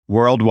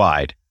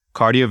Worldwide,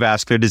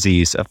 cardiovascular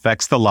disease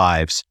affects the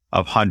lives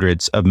of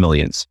hundreds of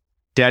millions.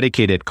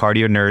 Dedicated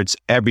cardio nerds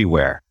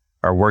everywhere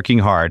are working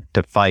hard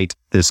to fight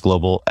this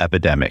global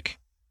epidemic.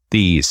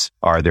 These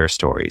are their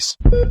stories.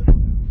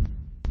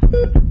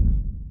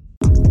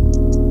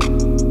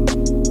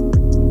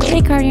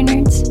 Hey cardio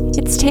nerds,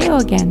 it's Teo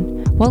again.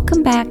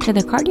 Welcome back to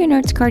the Cardio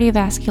Nerds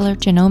Cardiovascular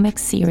Genomics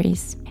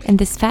series. In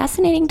this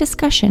fascinating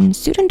discussion,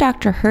 student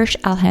Dr. Hirsch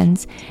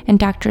Alhens and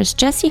Drs.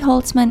 Jesse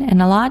Holtzman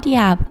and Alaa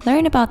Diab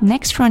learn about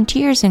next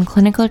frontiers in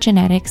clinical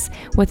genetics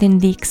within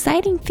the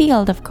exciting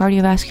field of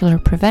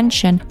cardiovascular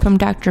prevention from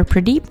Dr.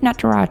 Pradeep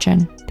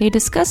Natarajan. They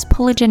discuss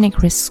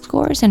polygenic risk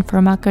scores and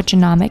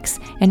pharmacogenomics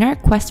in our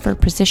quest for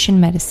precision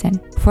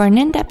medicine. For an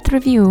in-depth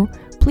review,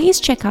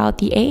 please check out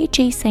the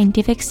AHA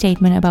scientific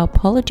statement about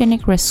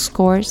polygenic risk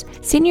scores,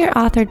 senior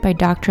authored by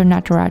Dr.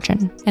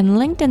 Natarajan, and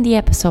linked in the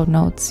episode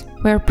notes.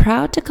 We're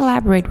proud to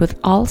collaborate with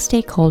all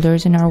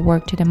stakeholders in our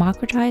work to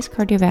democratize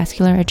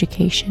cardiovascular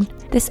education.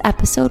 This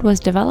episode was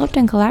developed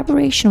in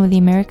collaboration with the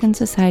American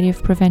Society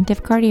of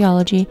Preventive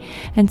Cardiology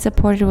and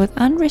supported with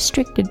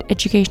unrestricted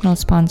educational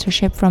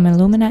sponsorship from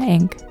Illumina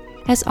Inc.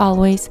 As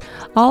always,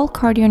 all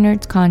Cardio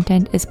Nerds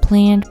content is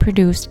planned,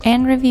 produced,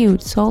 and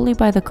reviewed solely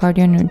by the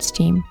Cardio Nerds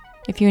team.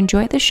 If you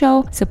enjoy the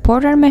show,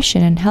 support our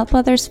mission and help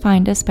others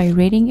find us by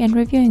rating and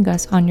reviewing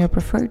us on your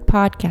preferred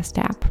podcast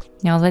app.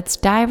 Now let's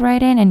dive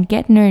right in and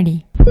get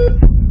nerdy.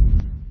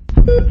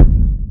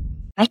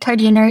 Hi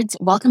Cardio Nerds,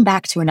 welcome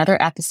back to another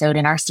episode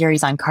in our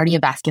series on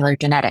cardiovascular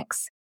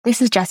genetics.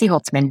 This is Jesse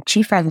Holtzman,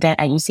 Chief Resident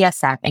at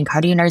UCSF and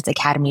Cardio Nerds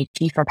Academy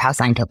Chief for Paus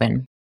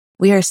Eindhoven.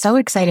 We are so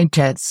excited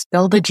to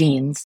spill the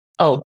beans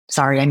on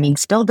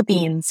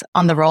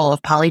the role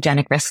of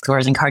polygenic risk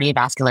scores in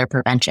cardiovascular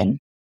prevention.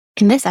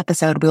 In this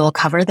episode, we will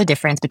cover the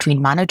difference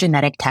between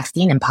monogenetic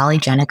testing and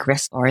polygenic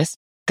risk scores,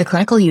 the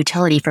clinical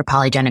utility for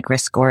polygenic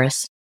risk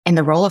scores, and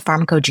the role of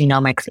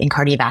pharmacogenomics in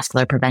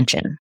cardiovascular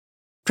prevention.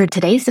 For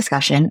today's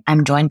discussion,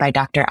 I'm joined by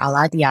Dr.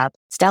 Alaa Diab,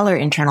 stellar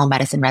internal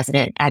medicine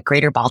resident at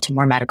Greater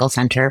Baltimore Medical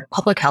Center,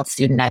 public health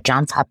student at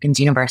Johns Hopkins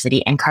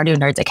University, and Cardio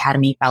Nerds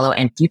Academy fellow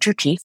and future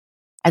chief,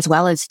 as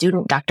well as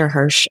student Dr.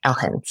 Hirsch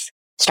Alhens,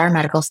 star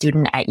medical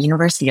student at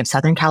University of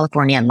Southern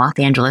California in Los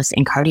Angeles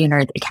and Cardio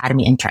Nerds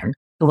Academy intern,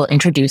 who will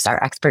introduce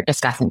our expert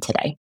discussant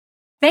today.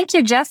 Thank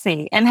you,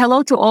 Jesse, and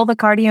hello to all the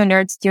cardio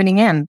nerds tuning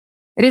in.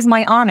 It is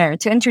my honor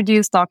to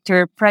introduce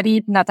Dr.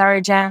 Pradeep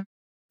Natarajan.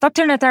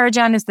 Dr.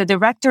 Natarajan is the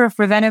Director of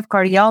Preventive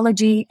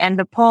Cardiology and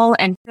the Paul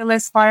and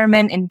Phyllis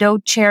Fireman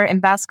Endowed Chair in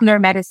Vascular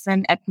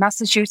Medicine at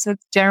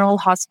Massachusetts General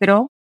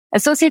Hospital,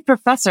 Associate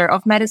Professor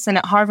of Medicine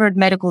at Harvard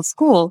Medical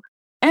School,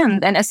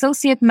 and an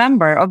Associate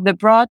Member of the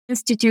Broad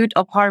Institute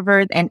of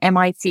Harvard and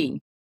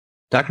MIT.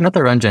 Dr.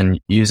 Natarajan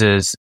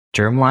uses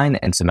germline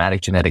and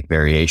somatic genetic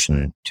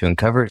variation to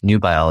uncover new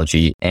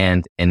biology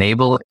and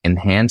enable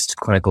enhanced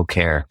clinical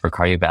care for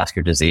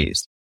cardiovascular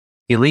disease.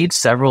 He leads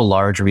several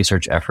large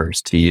research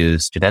efforts to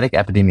use genetic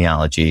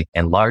epidemiology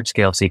and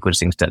large-scale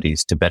sequencing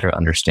studies to better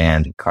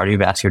understand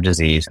cardiovascular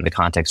disease in the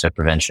context of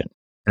prevention.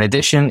 In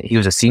addition, he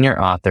was a senior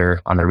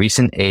author on the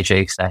recent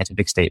AHA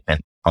scientific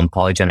statement on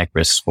polygenic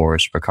risk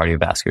scores for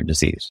cardiovascular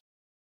disease.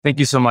 Thank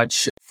you so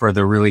much for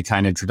the really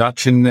kind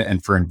introduction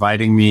and for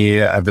inviting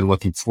me. I've been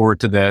looking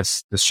forward to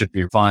this. This should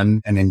be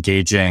fun and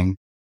engaging.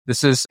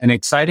 This is an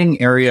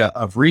exciting area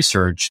of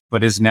research,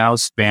 but is now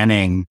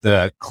spanning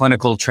the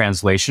clinical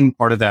translation.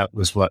 Part of that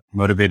was what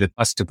motivated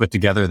us to put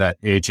together that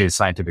AHA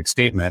scientific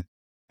statement.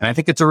 And I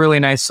think it's a really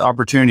nice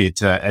opportunity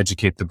to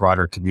educate the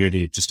broader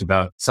community just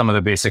about some of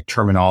the basic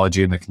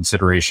terminology and the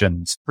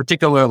considerations,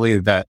 particularly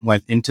that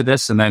went into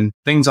this, and then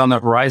things on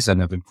the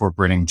horizon of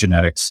incorporating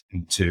genetics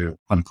into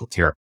clinical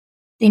care.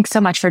 Thanks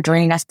so much for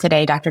joining us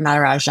today, Dr.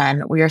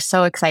 Natarajan. We are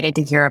so excited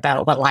to hear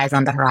about what lies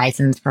on the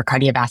horizons for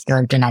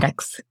cardiovascular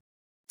genetics.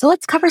 So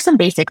let's cover some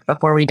basics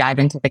before we dive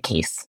into the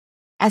case.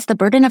 As the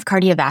burden of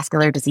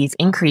cardiovascular disease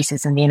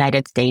increases in the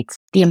United States,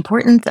 the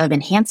importance of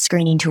enhanced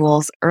screening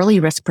tools, early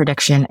risk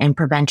prediction, and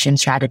prevention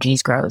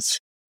strategies grows.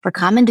 For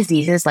common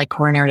diseases like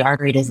coronary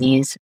artery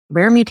disease,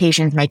 rare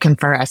mutations may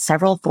confer a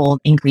several-fold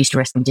increased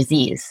risk of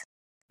disease.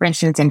 For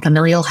instance, in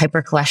familial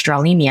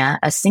hypercholesterolemia,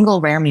 a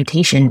single rare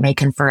mutation may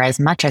confer as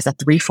much as a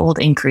threefold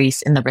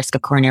increase in the risk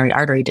of coronary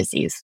artery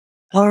disease.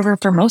 However,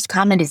 for most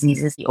common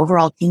diseases, the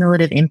overall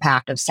cumulative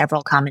impact of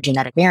several common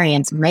genetic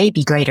variants may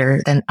be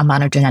greater than a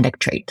monogenetic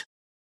trait.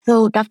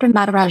 So, Dr.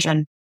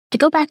 Natarajan, to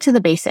go back to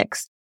the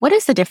basics, what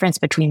is the difference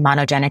between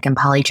monogenic and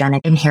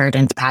polygenic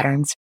inheritance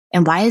patterns,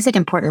 and why is it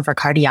important for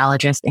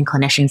cardiologists and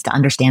clinicians to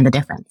understand the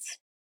difference?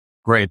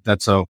 Great.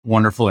 That's a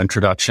wonderful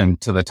introduction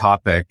to the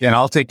topic. And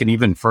I'll take an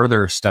even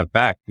further step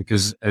back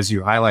because, as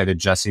you highlighted,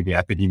 Jesse, the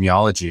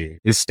epidemiology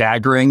is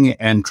staggering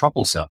and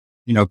troublesome.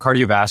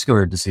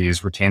 Cardiovascular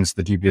disease retains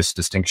the dubious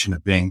distinction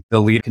of being the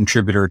lead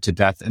contributor to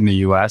death in the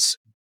U.S.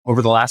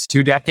 Over the last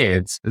 2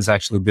 decades, has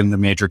actually been the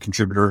major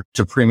contributor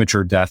to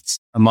premature deaths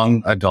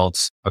among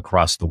adults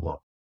across the world.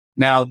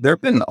 Now, there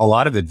have been a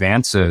lot of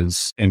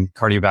advances in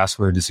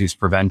cardiovascular disease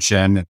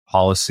prevention and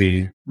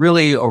policy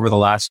really over the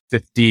last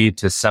 50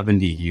 to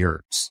 70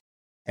 years.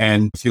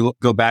 And if you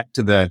go back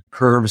to the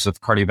curves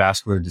of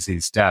cardiovascular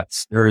disease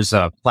deaths, there is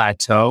a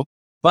plateau,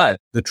 but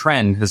the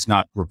trend has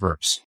not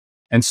reversed.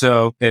 And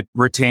so it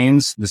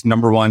retains this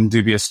number one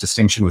dubious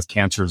distinction with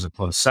cancer as a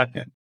close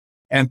second.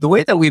 And the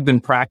way that we've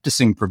been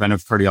practicing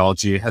preventive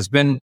cardiology has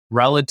been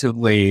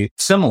relatively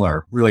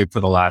similar, really, for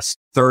the last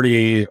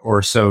 30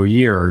 or so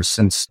years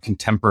since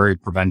contemporary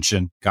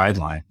prevention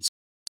guidelines,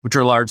 which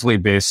are largely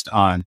based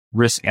on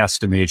risk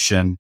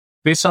estimation,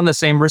 based on the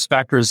same risk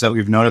factors that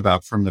we've known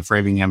about from the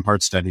Framingham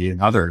Heart Study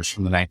and others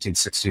from the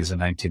 1960s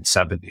and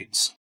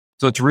 1970s.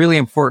 So it's really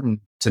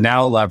important to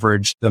now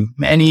leverage the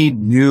many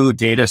new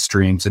data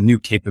streams and new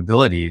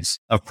capabilities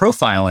of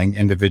profiling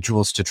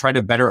individuals to try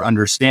to better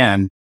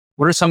understand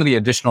what are some of the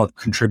additional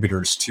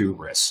contributors to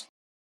risk.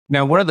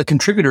 Now, one of the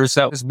contributors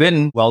that has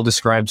been well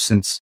described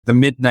since the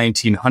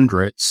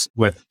mid-1900s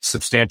with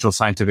substantial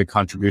scientific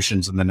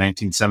contributions in the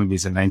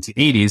 1970s and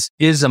 1980s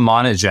is a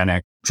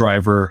monogenic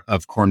driver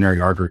of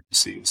coronary artery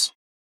disease.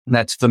 And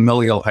that's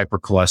familial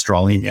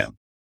hypercholesterolemia.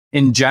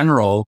 In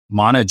general,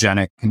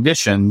 monogenic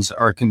conditions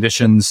are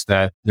conditions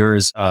that there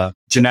is a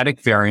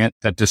genetic variant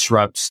that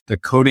disrupts the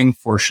coding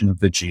portion of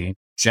the gene.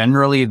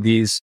 Generally,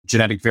 these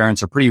genetic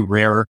variants are pretty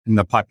rare in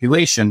the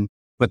population,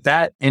 but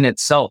that in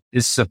itself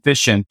is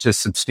sufficient to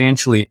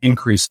substantially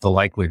increase the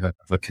likelihood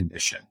of a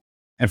condition.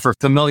 And for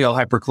familial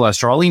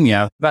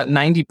hypercholesterolemia, about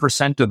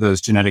 90% of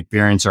those genetic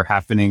variants are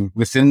happening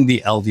within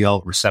the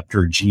LDL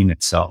receptor gene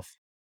itself.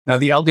 Now,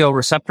 the LDL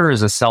receptor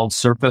is a cell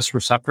surface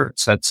receptor. It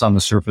sits on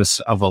the surface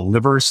of a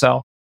liver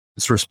cell.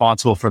 It's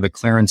responsible for the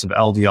clearance of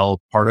LDL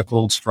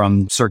particles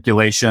from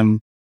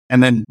circulation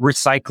and then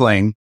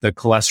recycling the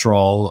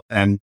cholesterol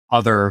and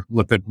other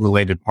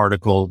lipid-related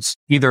particles,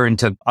 either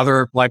into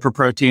other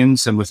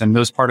lipoproteins and within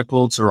those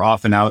particles, or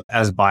often out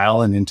as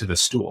bile and into the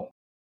stool.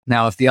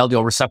 Now, if the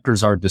LDL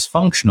receptors are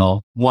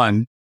dysfunctional,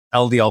 one,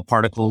 LDL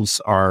particles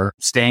are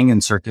staying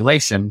in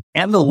circulation,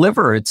 and the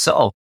liver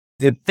itself,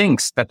 it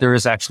thinks that there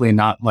is actually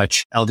not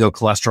much LDL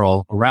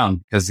cholesterol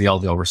around because the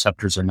LDL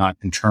receptors are not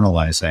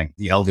internalizing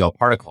the LDL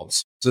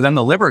particles. So then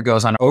the liver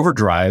goes on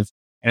overdrive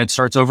and it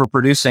starts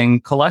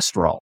overproducing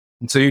cholesterol.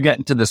 And so you get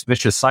into this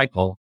vicious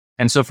cycle.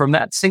 And so from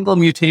that single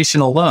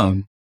mutation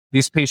alone,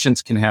 these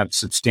patients can have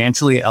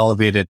substantially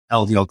elevated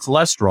LDL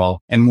cholesterol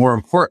and, more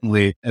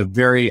importantly, a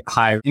very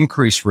high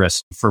increased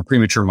risk for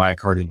premature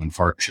myocardial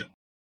infarction.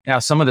 Now,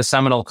 some of the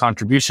seminal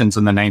contributions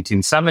in the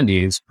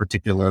 1970s,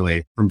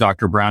 particularly from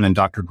Dr. Brown and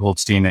Dr.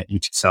 Goldstein at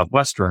UT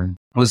Southwestern,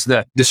 was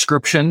the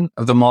description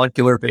of the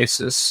molecular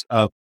basis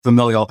of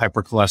familial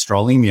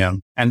hypercholesterolemia.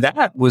 And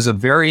that was a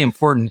very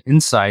important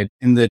insight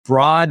in the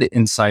broad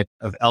insight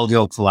of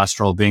LDL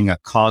cholesterol being a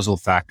causal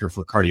factor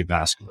for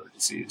cardiovascular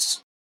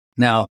disease.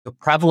 Now, the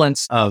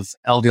prevalence of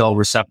LDL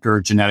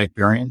receptor genetic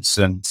variants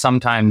and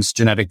sometimes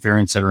genetic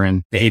variants that are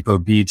in the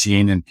ApoB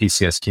gene and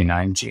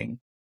PCSK9 gene,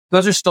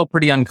 those are still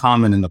pretty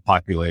uncommon in the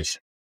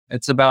population.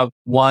 It's about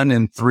 1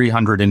 in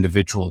 300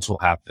 individuals will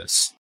have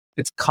this.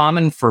 It's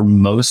common for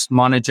most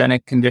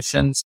monogenic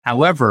conditions.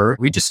 However,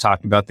 we just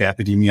talked about the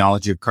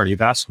epidemiology of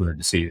cardiovascular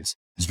disease.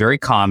 It's very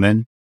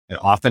common. It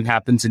often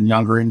happens in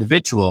younger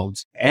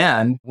individuals.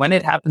 And when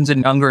it happens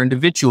in younger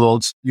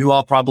individuals, you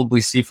all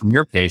probably see from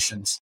your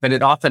patients, but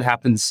it often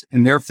happens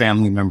in their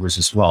family members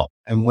as well.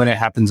 And when it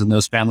happens in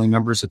those family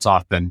members, it's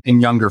often in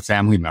younger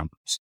family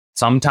members.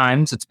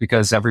 Sometimes it's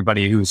because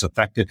everybody who's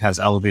affected has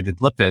elevated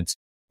lipids,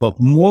 but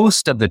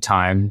most of the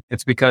time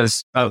it's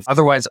because of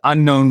otherwise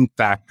unknown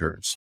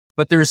factors.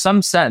 But there's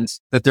some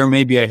sense that there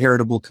may be a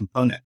heritable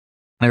component.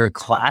 There are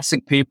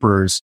classic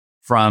papers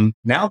from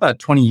now about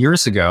 20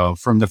 years ago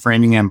from the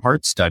Framingham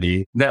Heart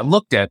Study that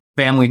looked at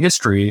family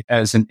history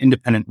as an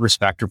independent risk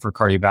factor for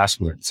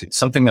cardiovascular disease,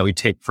 something that we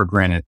take for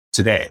granted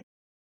today.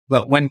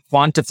 But when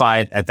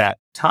quantified at that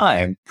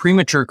time,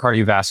 premature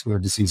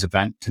cardiovascular disease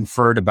event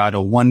conferred about a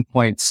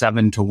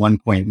 1.7 to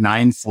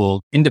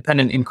 1.9-fold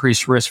independent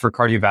increased risk for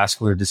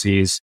cardiovascular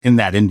disease in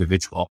that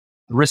individual.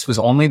 The risk was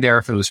only there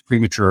if it was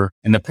premature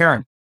in the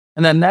parent.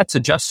 And then that's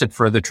adjusted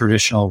for the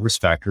traditional risk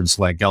factors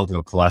like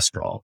LDL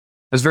cholesterol.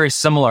 It's very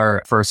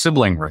similar for a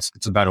sibling risk.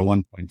 It's about a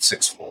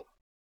 1.6-fold.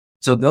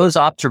 So those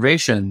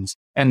observations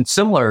and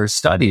similar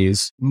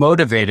studies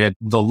motivated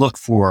the look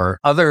for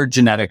other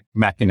genetic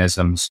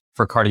mechanisms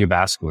for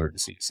cardiovascular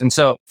disease. And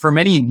so for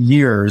many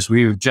years,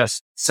 we've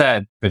just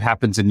said it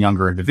happens in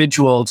younger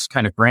individuals,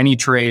 kind of granny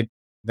trait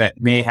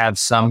that may have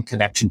some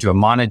connection to a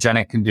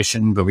monogenic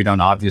condition, but we don't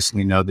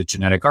obviously know the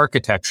genetic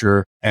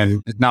architecture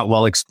and it's not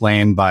well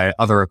explained by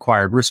other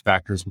acquired risk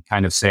factors. We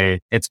kind of say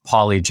it's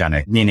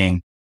polygenic,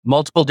 meaning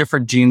multiple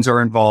different genes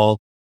are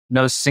involved.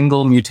 No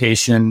single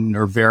mutation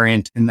or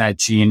variant in that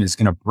gene is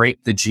going to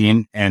break the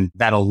gene, and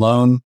that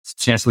alone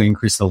substantially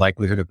increase the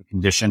likelihood of a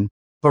condition.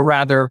 But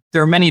rather,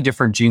 there are many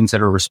different genes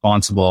that are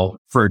responsible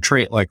for a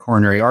trait like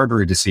coronary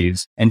artery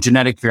disease, and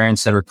genetic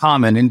variants that are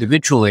common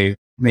individually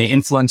may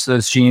influence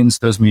those genes.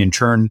 Those may in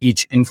turn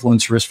each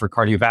influence risk for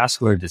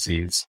cardiovascular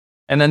disease.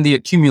 And then the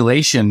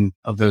accumulation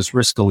of those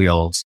risk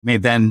alleles may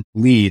then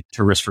lead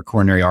to risk for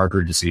coronary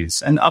artery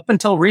disease. And up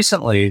until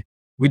recently,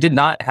 we did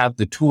not have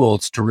the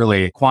tools to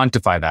really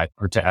quantify that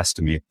or to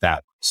estimate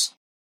that.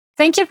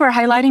 Thank you for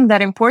highlighting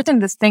that important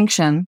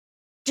distinction.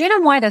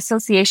 Genome-wide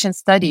association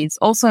studies,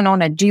 also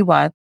known as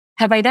GWAS,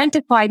 have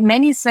identified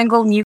many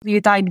single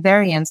nucleotide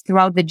variants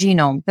throughout the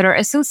genome that are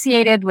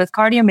associated with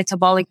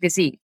cardiometabolic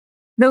disease.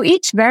 Though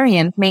each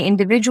variant may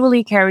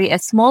individually carry a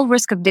small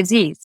risk of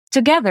disease,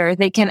 together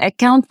they can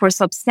account for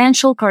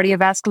substantial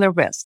cardiovascular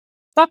risk.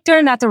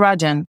 Dr.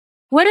 Natarajan,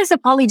 what is a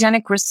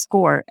polygenic risk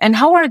score, and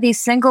how are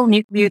these single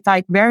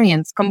nucleotide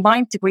variants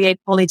combined to create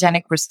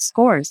polygenic risk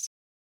scores?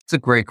 It's a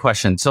great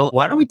question. So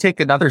why don't we take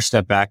another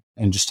step back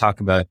and just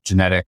talk about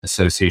genetic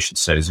association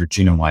studies or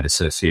genome-wide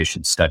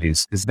association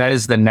studies, because that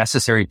is the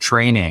necessary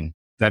training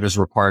that is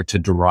required to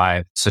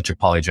derive such a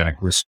polygenic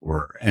risk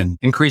score. And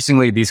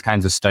increasingly, these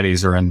kinds of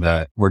studies are in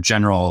the more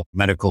general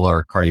medical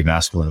or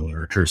cardiovascular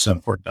literature, so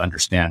important to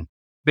understand.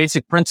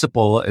 Basic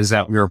principle is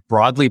that we are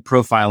broadly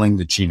profiling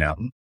the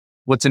genome.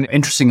 What's an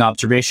interesting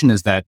observation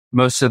is that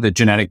most of the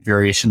genetic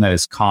variation that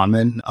is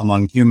common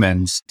among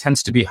humans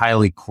tends to be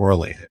highly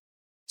correlated.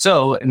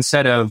 So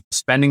instead of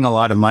spending a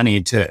lot of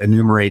money to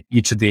enumerate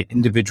each of the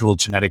individual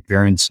genetic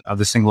variants of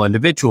the single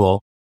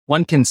individual,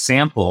 one can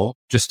sample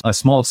just a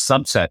small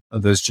subset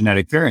of those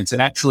genetic variants and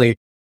actually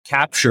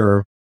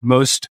capture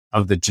most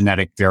of the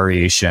genetic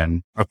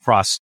variation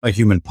across a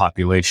human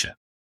population.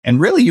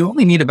 And really, you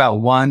only need about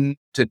 1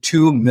 to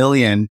 2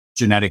 million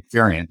genetic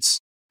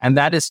variants. And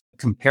that is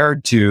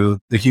compared to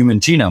the human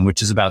genome,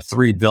 which is about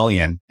 3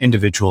 billion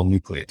individual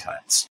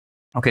nucleotides.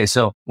 Okay,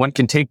 so one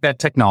can take that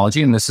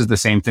technology, and this is the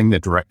same thing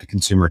that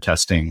direct-to-consumer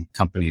testing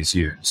companies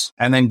use,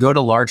 and then go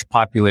to large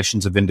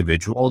populations of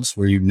individuals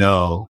where you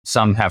know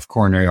some have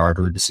coronary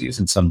artery disease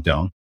and some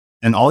don't.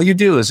 And all you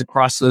do is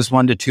across those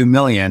 1 to 2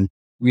 million,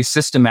 we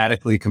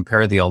systematically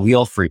compare the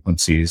allele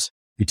frequencies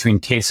between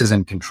cases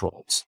and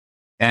controls.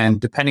 And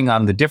depending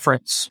on the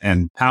difference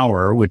in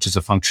power, which is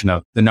a function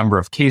of the number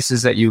of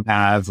cases that you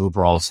have,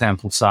 overall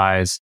sample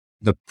size,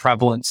 the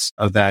prevalence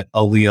of that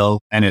allele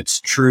and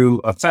its true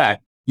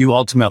effect, you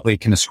ultimately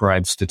can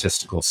ascribe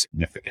statistical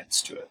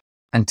significance to it.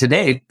 And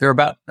today, there are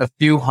about a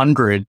few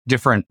hundred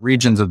different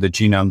regions of the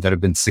genome that have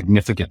been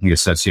significantly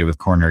associated with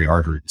coronary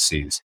artery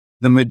disease.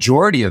 The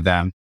majority of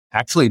them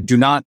actually do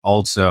not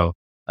also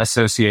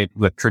associate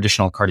with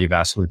traditional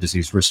cardiovascular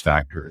disease risk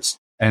factors.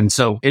 And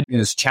so it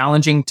is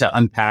challenging to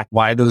unpack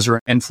why those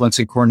are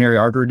influencing coronary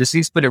artery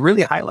disease, but it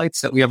really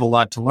highlights that we have a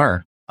lot to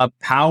learn. A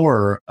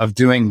power of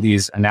doing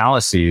these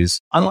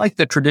analyses, unlike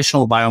the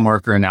traditional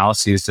biomarker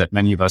analyses that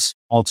many of us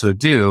also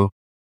do,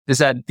 is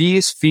that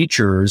these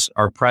features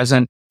are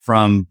present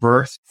from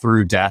birth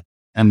through death,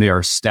 and they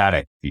are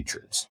static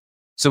features.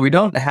 So we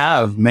don't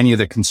have many of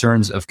the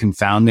concerns of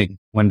confounding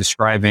when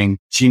describing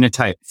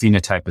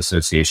genotype-phenotype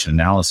association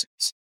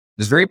analyses.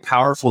 It's a very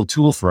powerful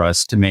tool for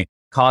us to make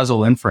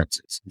causal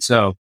inferences.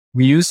 So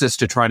we use this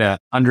to try to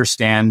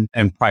understand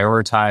and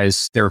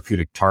prioritize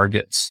therapeutic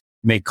targets,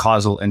 make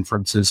causal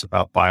inferences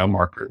about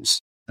biomarkers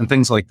and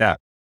things like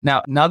that.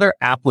 Now, another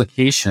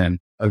application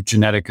of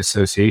genetic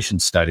association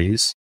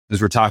studies,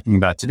 as we're talking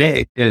about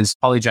today, is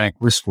polygenic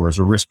risk scores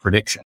or risk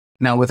prediction.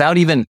 Now, without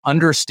even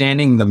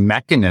understanding the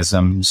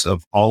mechanisms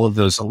of all of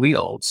those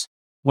alleles,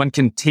 one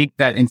can take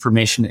that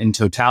information in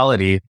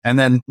totality and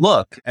then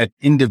look at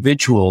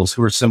individuals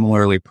who are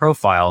similarly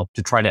profiled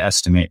to try to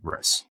estimate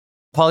risk.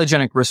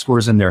 Polygenic risk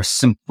scores in their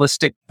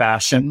simplistic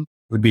fashion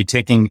would be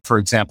taking, for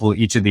example,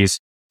 each of these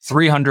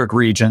 300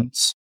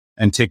 regions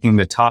and taking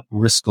the top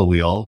risk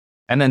allele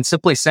and then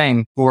simply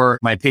saying for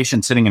my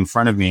patient sitting in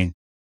front of me,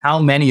 how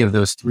many of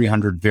those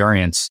 300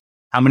 variants,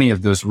 how many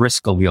of those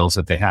risk alleles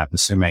that they have,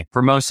 assuming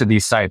for most of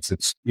these sites,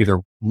 it's either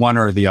one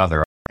or the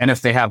other. And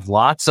if they have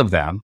lots of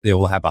them, they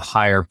will have a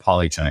higher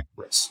polygenic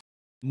risk.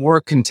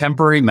 More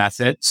contemporary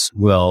methods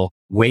will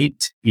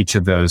weight each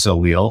of those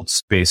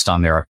alleles based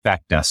on their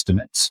effect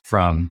estimates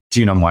from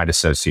genome-wide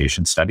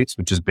association studies,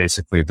 which is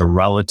basically the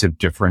relative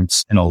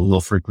difference in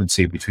allele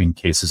frequency between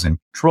cases and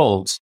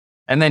controls,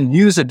 and then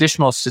use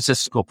additional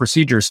statistical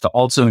procedures to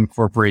also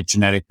incorporate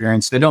genetic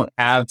variants that don't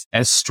have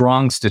as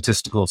strong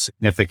statistical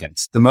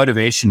significance. The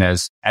motivation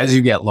is, as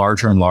you get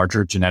larger and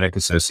larger genetic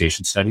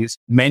association studies,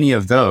 many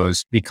of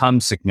those become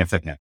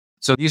significant.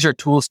 So these are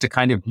tools to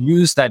kind of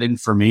use that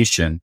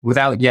information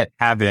without yet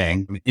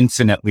having an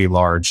infinitely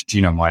large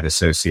genome-wide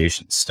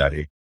association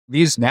study.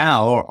 These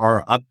now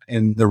are up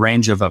in the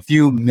range of a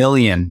few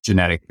million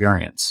genetic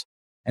variants.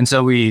 And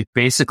so we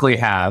basically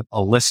have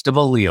a list of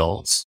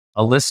alleles,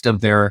 a list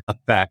of their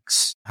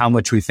effects, how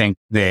much we think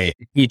they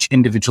each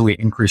individually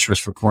increase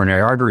risk for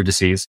coronary artery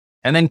disease,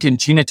 and then can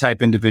genotype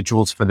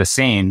individuals for the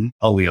same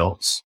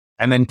alleles,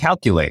 and then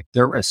calculate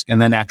their risk,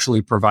 and then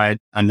actually provide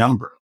a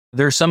number.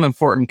 There are some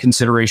important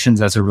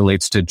considerations as it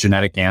relates to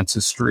genetic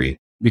ancestry,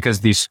 because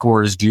these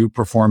scores do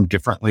perform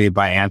differently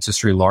by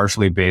ancestry,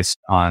 largely based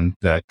on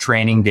the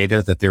training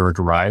data that they were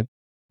derived.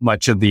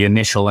 Much of the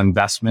initial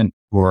investment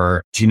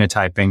for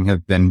genotyping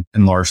have been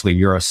in largely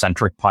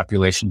Eurocentric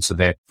populations, so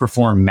they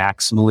perform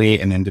maximally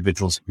in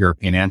individuals of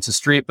European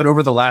ancestry. But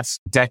over the last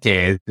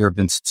decade, there have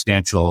been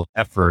substantial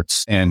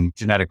efforts in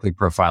genetically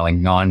profiling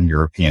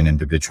non-European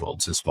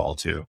individuals as well,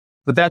 too.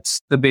 But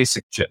that's the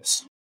basic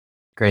gist.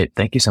 Great.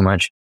 Thank you so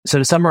much. So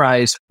to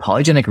summarize,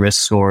 polygenic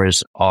risk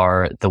scores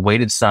are the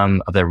weighted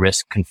sum of the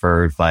risk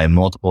conferred by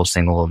multiple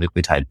single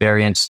nucleotide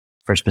variants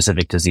for a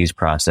specific disease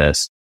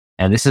process.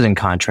 And this is in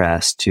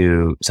contrast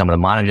to some of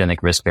the monogenic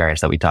risk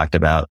variants that we talked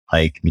about,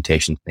 like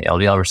mutations in the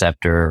LDL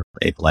receptor,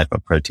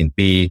 apolipoprotein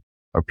B,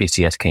 or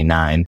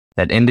PCSK9,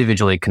 that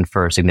individually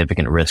confer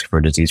significant risk for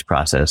a disease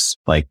process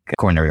like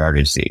coronary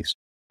artery disease.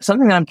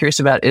 Something that I'm curious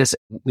about is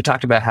we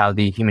talked about how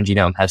the human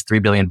genome has 3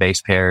 billion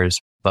base pairs,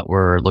 but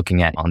we're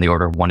looking at on the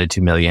order of 1 to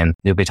 2 million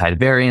nucleotide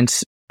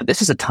variants. This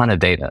is a ton of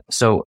data.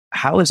 So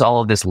how is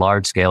all of this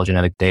large-scale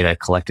genetic data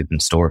collected and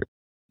stored?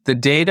 The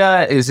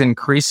data is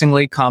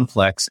increasingly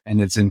complex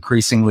and it's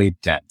increasingly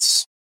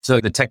dense. So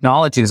the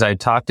technologies I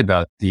talked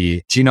about,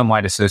 the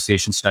genome-wide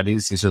association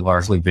studies, these are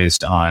largely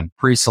based on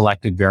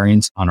pre-selected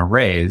variants on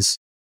arrays.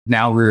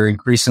 Now we're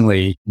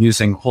increasingly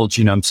using whole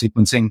genome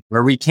sequencing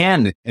where we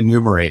can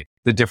enumerate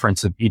the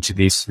difference of each of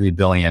these 3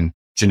 billion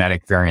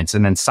genetic variants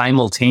and then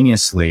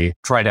simultaneously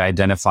try to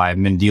identify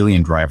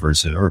Mendelian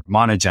drivers or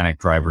monogenic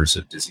drivers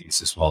of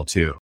disease as well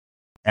too.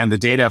 And the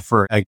data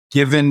for a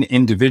given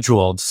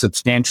individual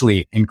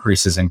substantially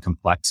increases in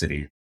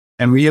complexity.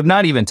 And we have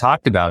not even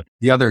talked about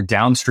the other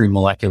downstream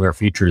molecular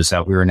features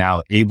that we are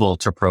now able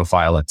to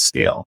profile at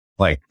scale,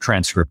 like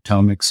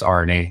transcriptomics,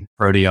 RNA,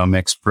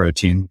 proteomics,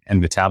 protein,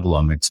 and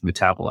metabolomics,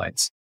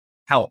 metabolites.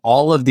 How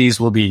all of these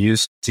will be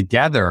used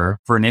together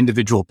for an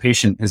individual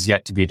patient is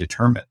yet to be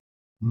determined.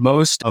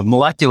 Most of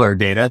molecular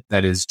data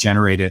that is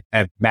generated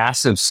at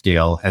massive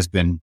scale has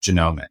been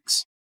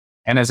genomics.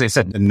 And as I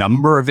said, the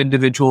number of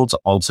individuals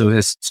also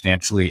has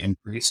substantially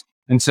increased.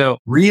 And so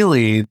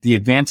really the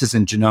advances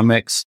in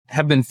genomics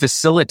have been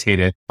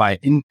facilitated by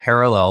in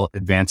parallel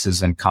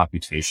advances in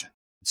computation.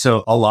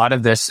 So a lot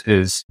of this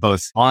is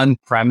both on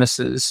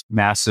premises,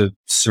 massive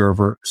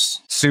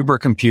servers,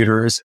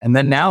 supercomputers, and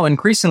then now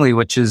increasingly,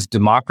 which has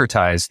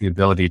democratized the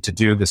ability to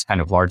do this kind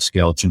of large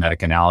scale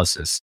genetic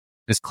analysis,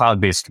 is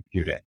cloud-based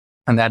computing.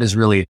 And that has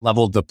really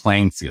leveled the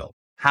playing field.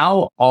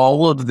 How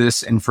all of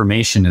this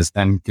information is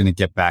then going to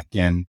get back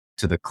into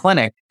the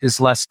clinic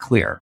is less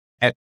clear.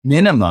 At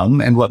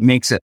minimum, and what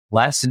makes it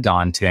less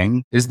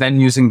daunting is then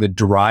using the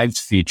derived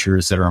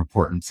features that are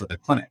important for the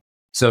clinic.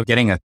 So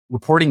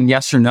reporting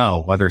yes or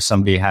no, whether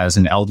somebody has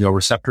an LDL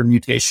receptor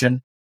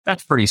mutation,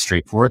 that's pretty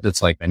straightforward.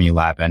 That's like any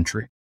lab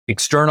entry.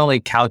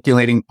 Externally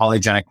calculating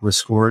polygenic risk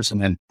scores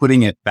and then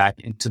putting it back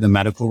into the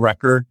medical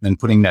record, then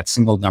putting that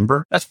single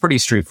number, that's pretty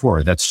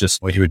straightforward. That's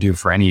just what you would do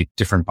for any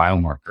different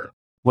biomarker.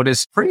 What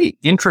is pretty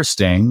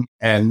interesting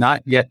and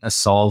not yet a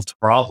solved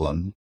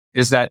problem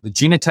is that the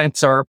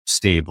genotypes are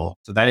stable.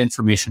 So that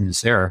information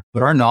is there,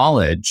 but our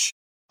knowledge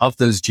of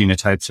those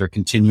genotypes are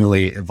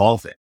continually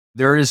evolving.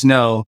 There is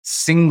no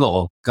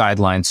single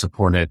guideline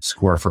supported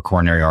score for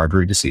coronary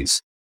artery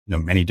disease.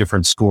 Many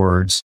different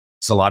scores.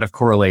 It's a lot of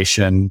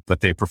correlation,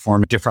 but they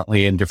perform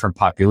differently in different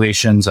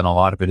populations. And a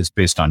lot of it is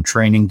based on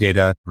training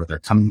data, where they're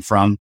coming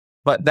from.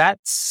 But that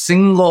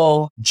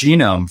single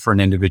genome for an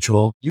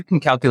individual, you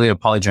can calculate a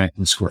polygenic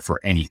risk score for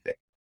anything.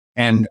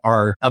 And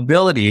our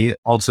ability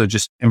also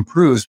just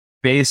improves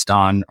based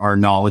on our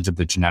knowledge of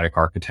the genetic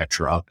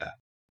architecture of that.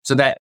 So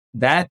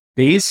that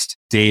base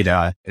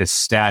data is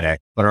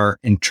static, but our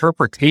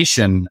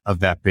interpretation of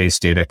that base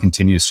data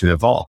continues to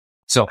evolve.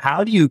 So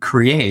how do you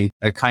create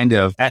a kind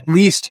of at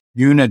least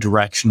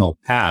unidirectional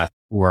path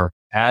or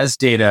as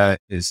data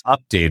is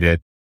updated,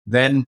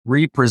 then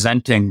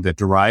representing the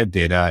derived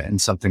data in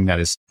something that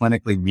is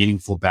clinically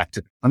meaningful back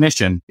to the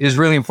clinician is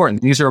really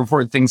important. These are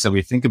important things that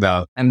we think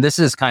about. And this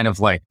is kind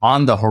of like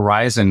on the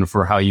horizon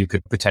for how you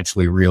could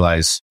potentially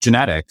realize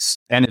genetics.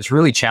 And it's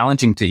really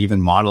challenging to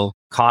even model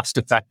cost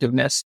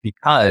effectiveness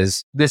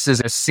because this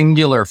is a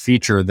singular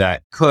feature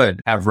that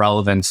could have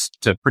relevance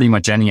to pretty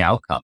much any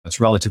outcome. Its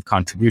relative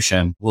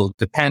contribution will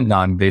depend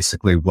on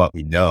basically what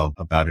we know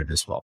about it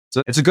as well.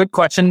 So it's a good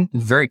question, a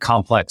very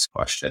complex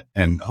question,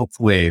 and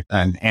hopefully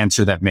an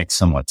answer that makes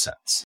somewhat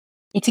sense.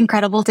 It's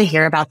incredible to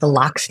hear about the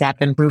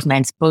lockstep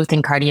improvements, both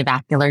in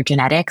cardiovascular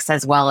genetics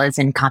as well as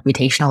in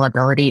computational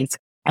abilities.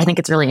 I think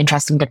it's really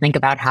interesting to think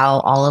about how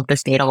all of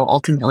this data will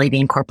ultimately be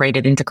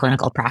incorporated into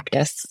clinical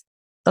practice.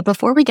 But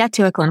before we get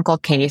to a clinical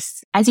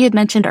case, as you had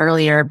mentioned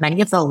earlier,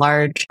 many of the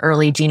large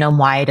early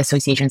genome-wide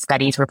association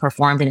studies were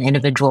performed in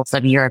individuals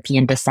of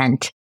European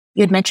descent.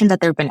 You had mentioned that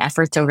there have been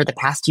efforts over the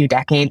past few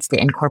decades to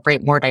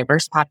incorporate more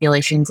diverse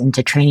populations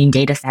into training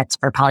data sets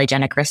for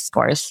polygenic risk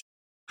scores.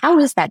 How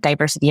is that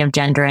diversity of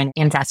gender and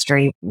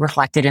ancestry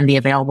reflected in the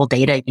available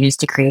data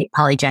used to create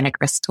polygenic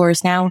risk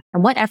scores now?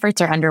 And what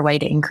efforts are underway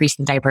to increase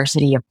the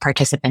diversity of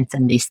participants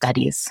in these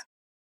studies?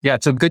 Yeah,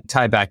 it's a good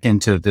tie back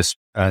into this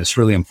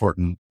really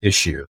important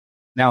issue.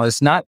 Now,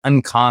 it's not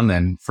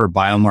uncommon for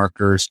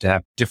biomarkers to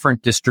have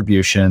different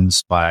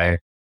distributions by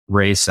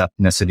race,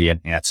 ethnicity, and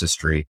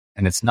ancestry.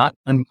 And it's not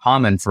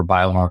uncommon for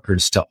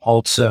biomarkers to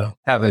also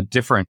have a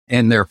different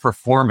in their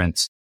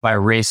performance by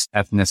race,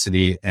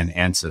 ethnicity, and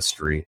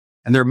ancestry.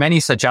 And there are many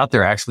such out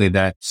there actually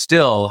that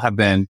still have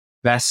been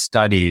best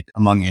studied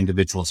among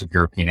individuals of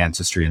European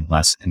ancestry and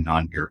less in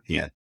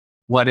non-European.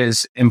 what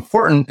is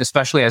important,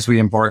 especially as we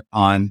embark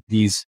on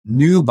these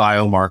new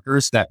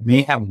biomarkers that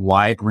may have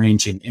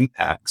wide-ranging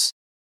impacts,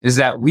 is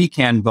that we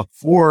can,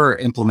 before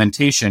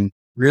implementation,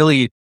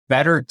 really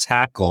better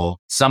tackle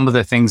some of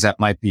the things that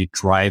might be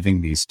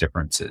driving these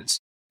differences.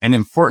 An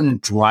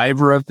important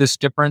driver of this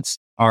difference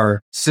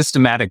are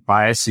systematic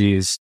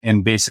biases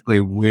and basically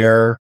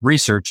where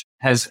research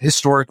has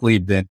historically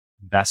been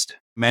invested.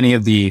 Many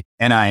of the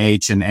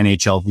NIH and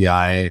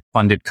NHLVI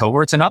funded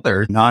cohorts and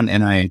other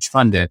non-NIH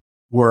funded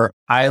were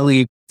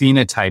highly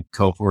phenotyped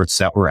cohorts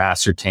that were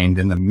ascertained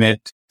in the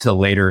mid to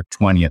later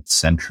 20th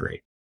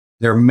century.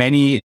 There are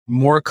many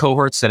more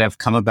cohorts that have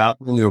come about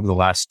really over the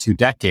last 2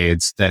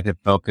 decades that have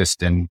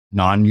focused in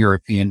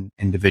non-European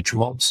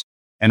individuals.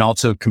 And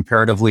also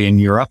comparatively in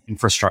Europe,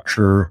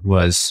 infrastructure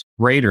was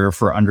greater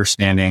for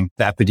understanding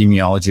the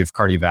epidemiology of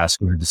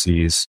cardiovascular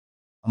disease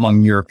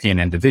among European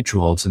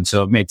individuals. And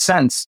so it made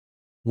sense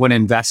when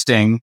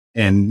investing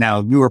in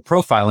now newer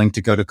profiling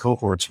to go to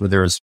cohorts where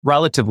there's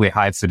relatively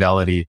high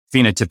fidelity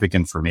phenotypic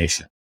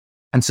information.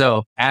 And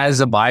so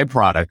as a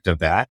byproduct of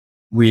that,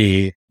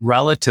 we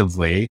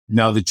relatively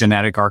know the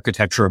genetic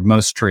architecture of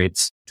most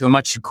traits to a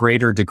much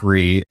greater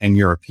degree in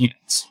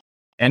Europeans.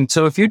 And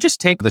so if you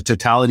just take the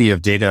totality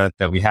of data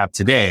that we have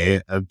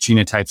today of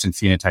genotypes and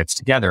phenotypes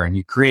together, and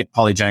you create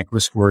polygenic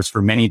risk scores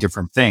for many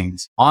different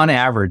things, on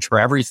average for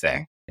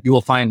everything, you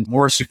will find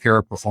more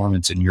superior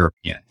performance in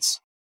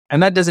Europeans.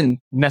 And that doesn't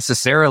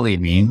necessarily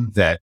mean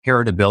that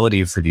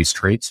heritability for these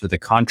traits or the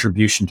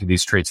contribution to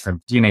these traits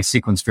from DNA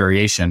sequence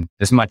variation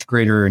is much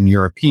greater in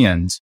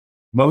Europeans.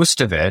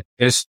 Most of it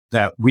is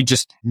that we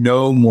just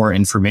know more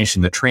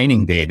information. The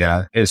training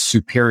data is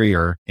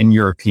superior in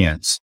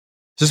Europeans.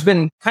 There's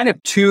been kind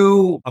of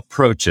 2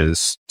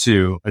 approaches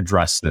to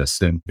address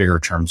this in bigger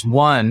terms.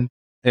 One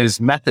is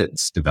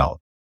methods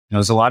developed.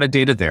 There's a lot of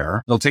data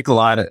there. It'll take a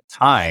lot of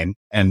time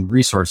and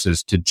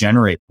resources to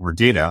generate more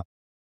data.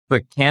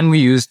 But can we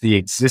use the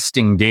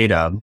existing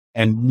data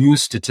and new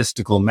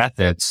statistical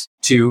methods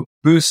to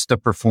boost the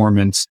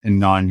performance in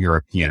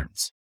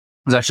non-Europeans?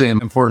 There's actually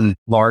an important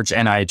large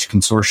NIH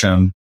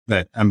consortium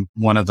that I'm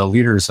one of the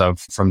leaders of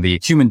from the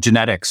Human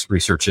Genetics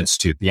Research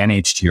Institute, the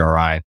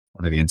NHGRI,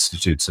 one of the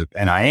institutes of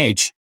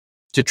NIH,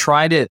 to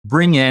try to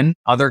bring in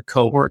other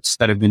cohorts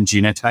that have been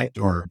genotyped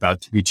or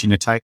about to be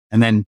genotyped,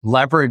 and then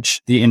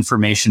leverage the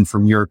information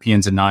from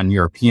Europeans and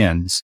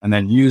non-Europeans, and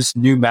then use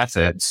new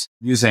methods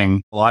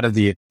using a lot of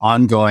the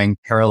ongoing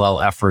parallel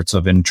efforts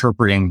of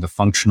interpreting the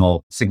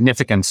functional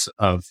significance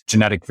of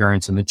genetic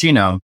variants in the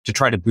genome to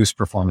try to boost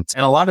performance.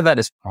 And a lot of that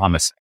is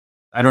promising.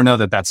 I don't know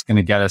that that's going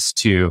to get us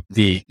to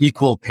the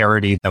equal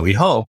parity that we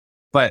hope,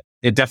 but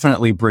it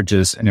definitely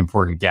bridges an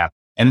important gap.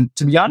 And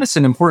to be honest,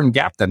 an important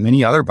gap that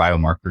many other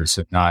biomarkers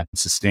have not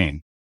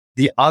sustained.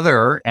 The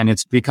other, and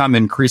it's become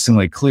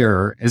increasingly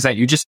clearer, is that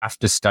you just have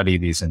to study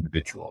these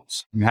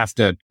individuals. You have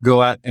to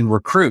go out and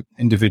recruit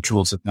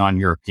individuals of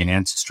non-European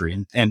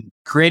ancestry. And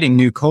creating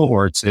new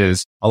cohorts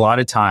is a lot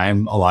of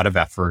time, a lot of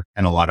effort,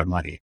 and a lot of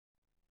money.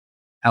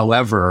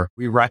 However,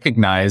 we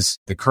recognize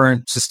the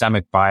current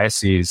systemic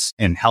biases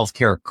in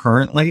healthcare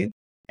currently,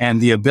 and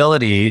the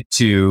ability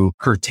to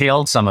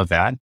curtail some of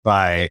that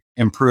by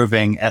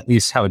improving at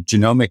least how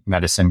genomic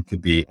medicine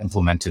could be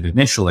implemented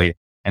initially.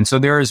 And so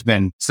there has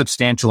been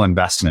substantial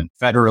investment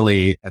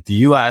federally at the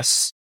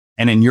US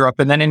and in Europe,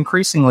 and then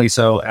increasingly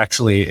so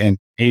actually in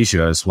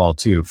Asia as well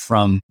too,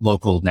 from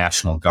local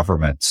national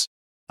governments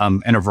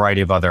and a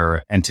variety of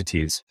other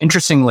entities.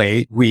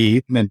 Interestingly,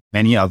 we and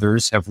many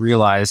others have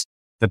realized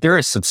that there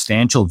is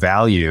substantial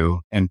value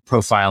in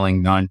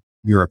profiling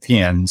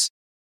non-Europeans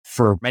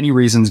for many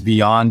reasons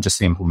beyond just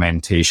the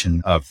implementation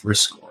of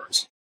risk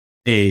scores.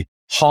 A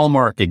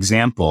hallmark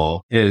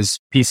example is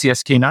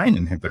PCSK9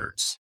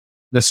 inhibitors.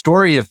 The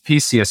story of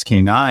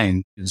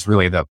PCSK9 is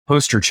really the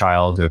poster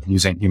child of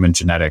using human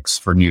genetics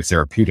for new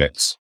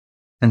therapeutics.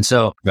 And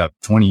so about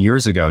 20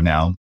 years ago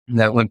now,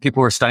 that when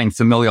people were studying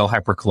familial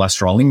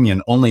hypercholesterolemia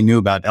and only knew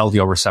about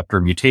LDL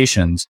receptor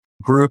mutations,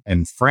 a group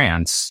in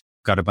France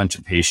got a bunch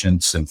of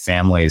patients and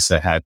families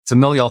that had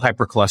familial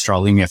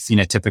hypercholesterolemia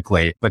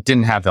phenotypically, but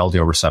didn't have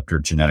LDL receptor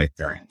genetic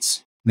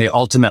variants. They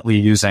ultimately,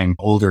 using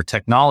older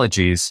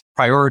technologies,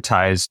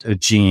 prioritized a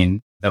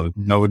gene that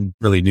no one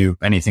really knew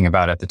anything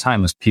about at the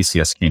time, was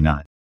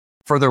PCSK9.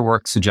 Further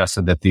work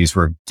suggested that these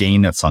were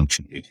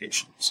gain-of-function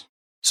mutations.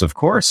 So, of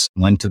course,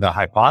 led to the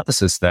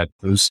hypothesis that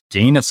those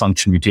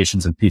gain-of-function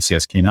mutations in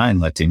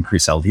PCSK9 led to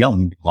increased LDL,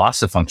 and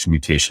loss-of-function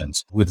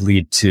mutations would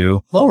lead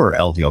to lower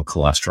LDL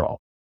cholesterol.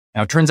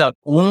 Now, it turns out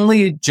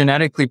only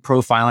genetically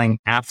profiling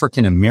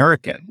African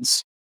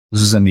Americans,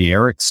 this is in the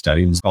ERIC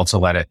study, it was also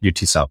led at UT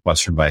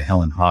Southwestern by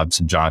Helen Hobbs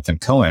and Jonathan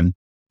Cohen.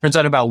 Turns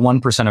out about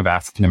 1% of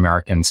African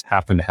Americans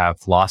happen to have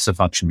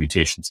loss-of-function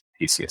mutations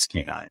in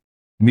PCSK9.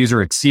 And these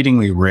are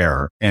exceedingly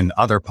rare in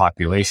other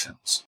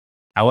populations.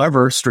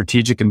 However,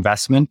 strategic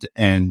investment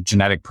in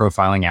genetic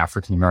profiling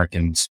African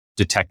Americans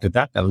detected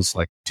that. That was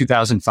like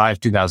 2005,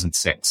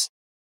 2006.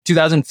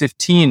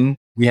 2015,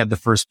 we had the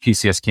first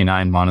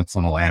PCSK9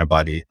 monoclonal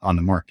antibody on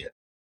the market.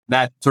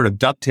 That sort of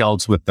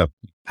dovetails with the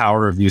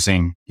power of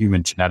using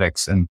human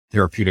genetics and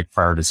therapeutic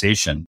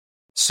prioritization.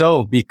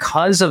 So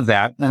because of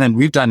that, and then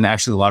we've done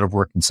actually a lot of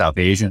work in South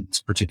Asia,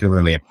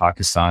 particularly in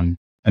Pakistan,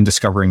 and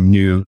discovering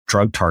new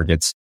drug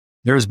targets,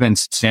 there has been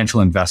substantial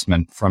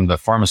investment from the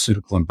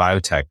pharmaceutical and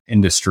biotech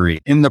industry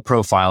in the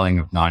profiling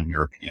of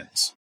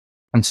non-Europeans.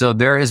 And so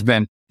there has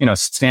been,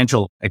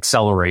 substantial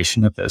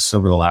acceleration of this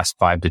over the last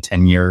 5 to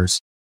 10 years.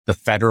 The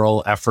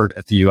federal effort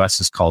at the U.S.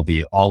 is called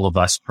the All of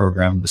Us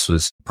program. This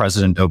was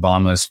President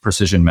Obama's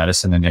precision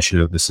medicine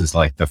initiative. This is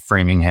like the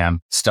Framingham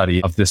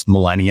study of this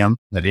millennium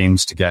that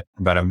aims to get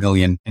about 1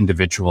 million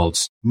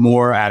individuals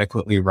more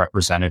adequately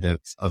representative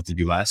of the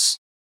U.S.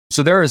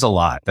 So there is a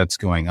lot that's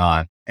going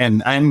on.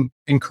 And I'm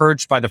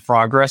encouraged by the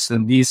progress,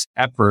 and these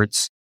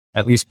efforts,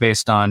 at least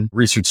based on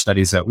research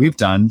studies that we've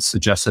done,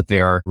 suggest that they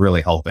are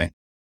really helping.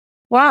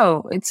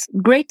 Wow, it's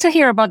great to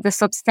hear about the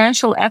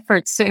substantial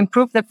efforts to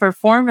improve the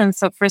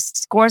performance of risk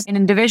scores in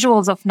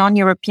individuals of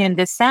non-European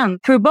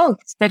descent through both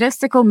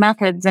statistical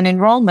methods and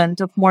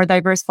enrollment of more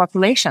diverse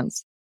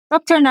populations.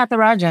 Dr.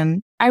 Natarajan,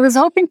 I was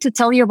hoping to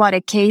tell you about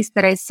a case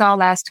that I saw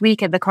last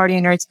week at the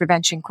CardioNerds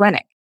Prevention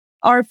Clinic.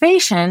 Our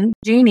patient,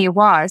 Jeannie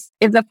Was,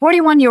 is a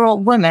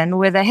 41-year-old woman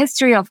with a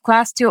history of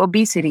class 2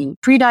 obesity,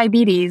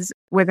 prediabetes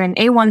with an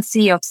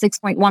A1C of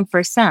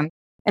 6.1%,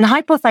 and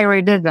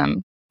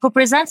hypothyroidism, who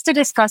presents to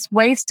discuss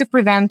ways to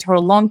prevent her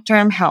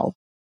long-term health.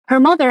 Her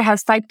mother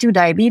has type 2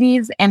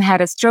 diabetes and had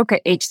a stroke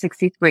at age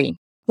 63,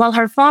 while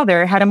her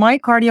father had a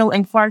myocardial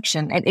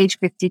infarction at age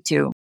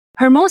 52.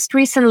 Her most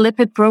recent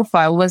lipid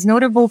profile was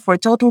notable for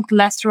total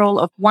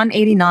cholesterol of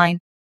 189,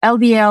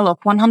 LDL of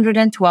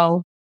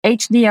 112,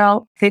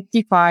 HDL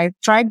 55,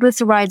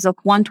 triglycerides of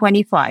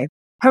 125.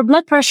 Her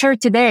blood pressure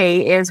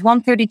today is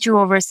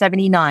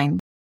 132/79.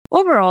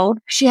 Overall,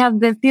 she has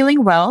been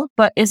feeling well,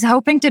 but is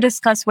hoping to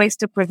discuss ways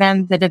to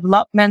prevent the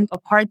development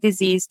of heart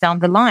disease down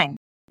the line.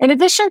 In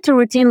addition to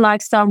routine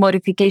lifestyle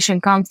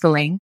modification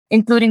counseling,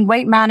 including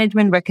weight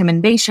management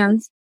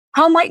recommendations,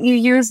 how might you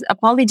use a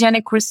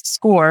polygenic risk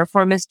score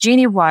for Ms.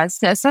 Jeannie Was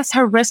to assess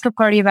her risk of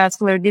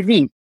cardiovascular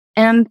disease?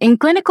 And in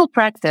clinical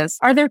practice,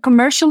 are there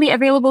commercially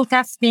available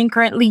tests being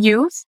currently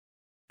used?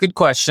 Good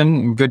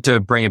question. Good to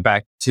bring it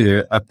back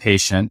to a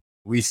patient.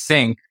 We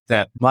think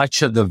that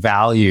much of the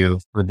value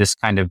for this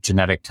kind of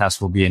genetic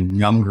test will be in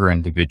younger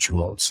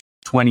individuals,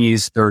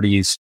 20s,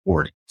 30s,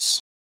 40s.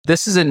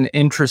 This is an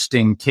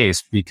interesting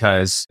case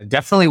because I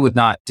definitely would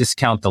not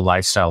discount the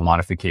lifestyle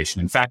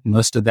modification. In fact,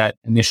 most of that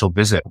initial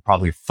visit will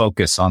probably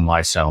focus on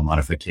lifestyle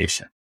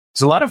modification.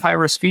 There's a lot of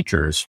high-risk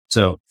features.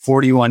 So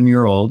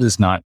 41-year-old is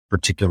not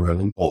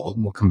particularly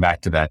old. We'll come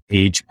back to that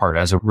age part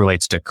as it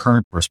relates to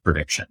current risk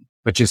prediction,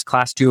 which is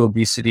class 2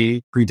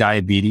 obesity,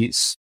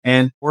 prediabetes,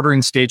 and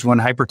bordering stage 1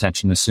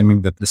 hypertension,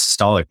 assuming that the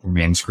systolic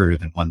remains greater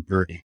than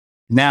 130.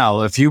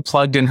 Now, if you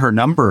plugged in her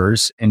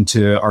numbers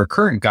into our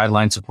current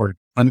guideline-supported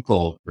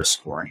clinical risk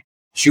scoring,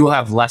 she will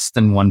have less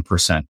than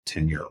 1%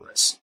 10-year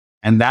risk.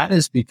 And that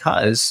is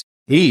because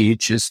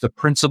age is the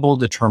principal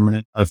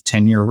determinant of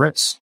 10-year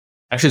risk.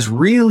 Actually, it's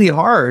really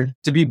hard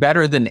to be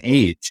better than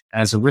age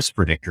as a risk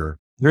predictor.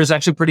 There's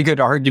actually a pretty good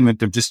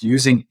argument of just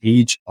using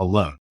age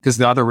alone because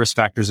the other risk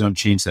factors don't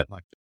change that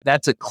much.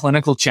 That's a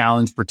clinical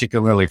challenge,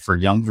 particularly for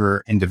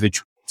younger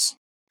individuals.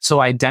 So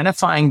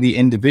identifying the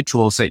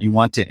individuals that you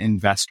want to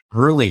invest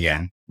early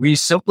in, we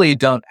simply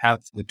don't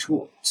have the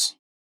tools.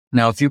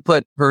 Now, if you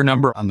put her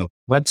number on the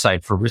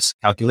website for risk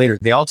calculator,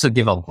 they also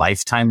give a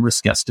lifetime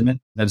risk estimate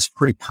that is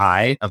pretty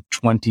high of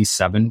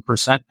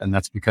 27%. And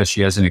that's because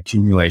she has an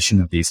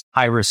accumulation of these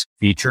high risk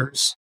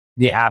features.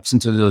 The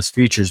absence of those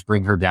features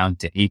bring her down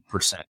to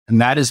 8%. And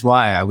that is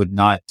why I would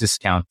not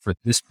discount for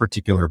this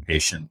particular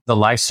patient the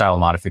lifestyle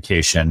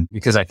modification,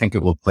 because I think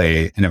it will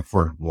play an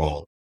important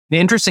role. The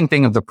interesting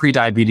thing of the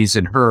prediabetes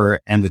in her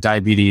and the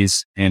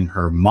diabetes in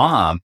her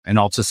mom, and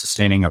also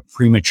sustaining a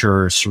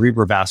premature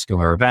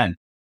cerebrovascular event,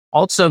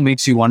 also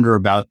makes you wonder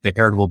about the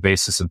heritable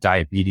basis of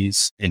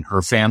diabetes in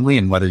her family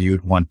and whether you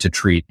would want to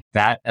treat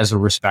that as a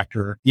risk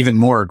factor even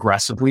more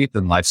aggressively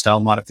than lifestyle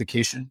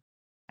modification.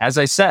 As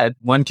I said,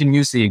 one can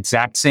use the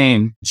exact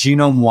same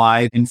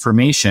genome-wide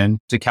information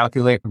to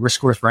calculate risk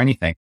scores for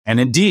anything. And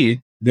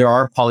indeed, there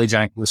are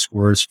polygenic risk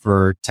scores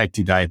for type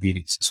 2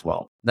 diabetes as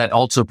well that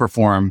also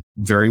perform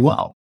very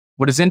well.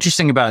 What is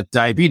interesting about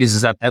diabetes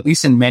is that at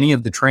least in many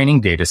of the training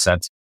data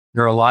sets,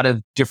 there are a lot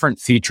of different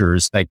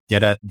features that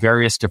get at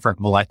various different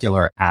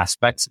molecular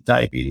aspects of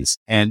diabetes.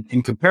 And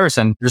in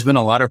comparison, there's been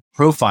a lot of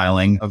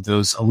profiling of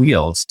those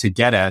alleles to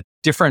get at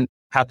different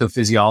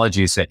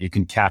pathophysiologies that you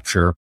can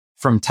capture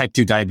from type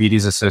 2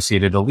 diabetes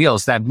associated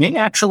alleles that may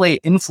actually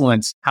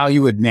influence how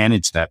you would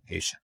manage that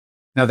patient.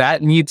 Now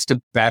that needs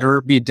to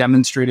better be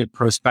demonstrated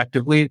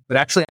prospectively, but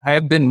actually I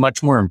have been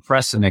much more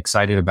impressed and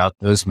excited about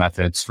those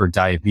methods for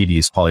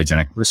diabetes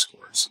polygenic risk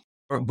scores.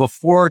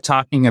 Before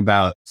talking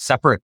about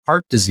separate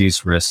heart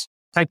disease risks,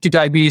 type 2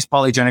 diabetes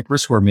polygenic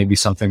risk score may be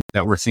something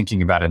that we're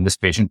thinking about in this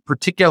patient,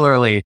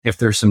 particularly if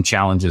there's some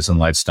challenges in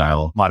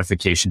lifestyle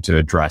modification to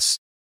address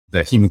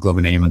the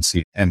hemoglobin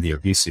A1C and the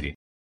obesity.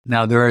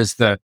 Now there is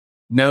the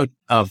note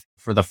of,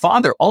 for the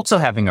father also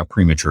having a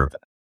premature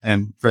event.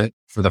 And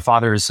for the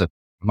father's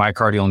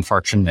myocardial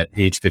infarction at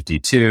age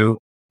 52,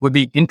 would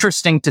be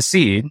interesting to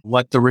see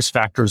what the risk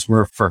factors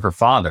were for her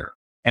father.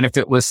 And if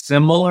it was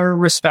similar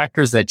risk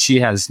factors that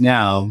she has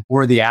now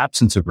or the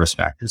absence of risk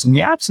factors. And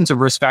the absence of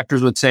risk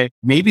factors would say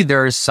maybe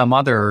there is some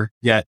other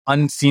yet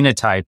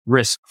unphenotyped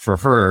risk for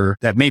her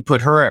that may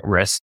put her at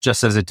risk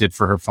just as it did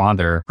for her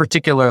father,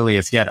 particularly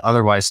if he had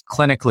otherwise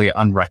clinically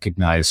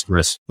unrecognized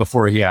risk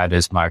before he had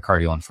his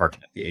myocardial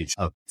infarction at the age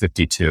of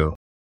 52.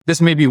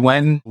 This may be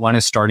when one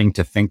is starting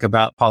to think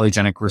about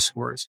polygenic risk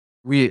scores.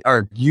 We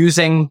are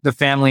using the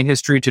family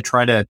history to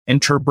try to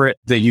interpret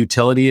the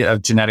utility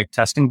of genetic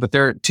testing, but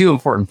there are two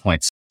important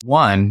points.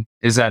 One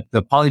is that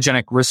the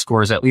polygenic risk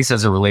scores, at least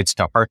as it relates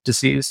to heart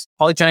disease,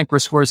 polygenic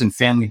risk scores in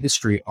family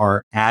history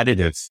are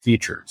additive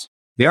features.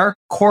 They are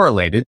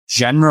correlated.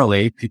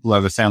 Generally, people who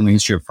have a family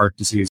history of heart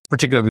disease,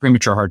 particularly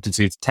premature heart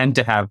disease, tend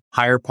to have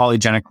higher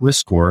polygenic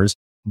risk scores.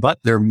 But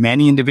there are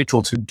many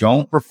individuals who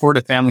don't report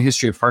a family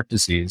history of heart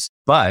disease,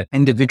 but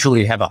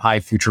individually have a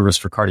high future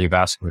risk for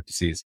cardiovascular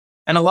disease.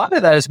 And a lot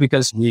of that is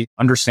because we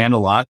understand a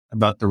lot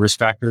about the risk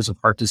factors of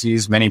heart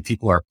disease. Many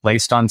people are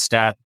placed on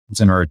statins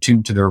and are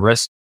attuned to their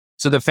risk.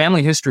 So the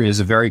family history is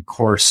a very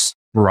coarse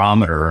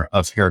barometer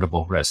of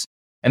heritable risk.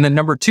 And then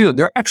number two,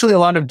 there are actually a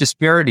lot of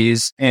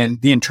disparities in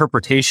the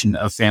interpretation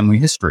of family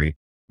history.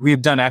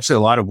 We've done actually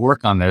a lot of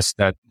work on this,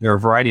 that there are a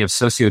variety of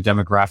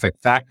socio-demographic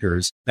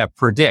factors that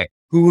predict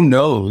who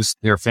knows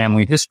their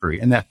family history.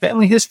 And that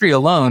family history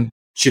alone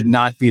should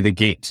not be the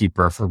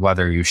gatekeeper for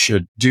whether you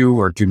should do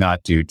or do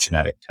not do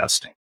genetic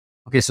testing.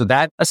 Okay, so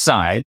that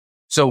aside,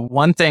 so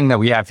one thing that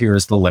we have here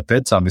is the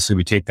lipids. Obviously,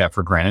 we take that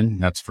for granted,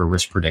 and that's for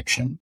risk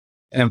prediction.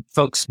 And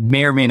folks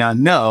may or may not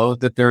know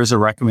that there is a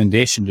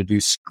recommendation to do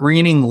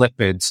screening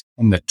lipids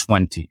in the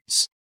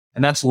 20s.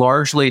 And that's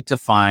largely to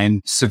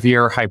find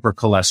severe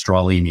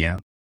hypercholesterolemia.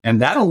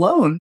 And that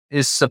alone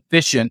is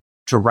sufficient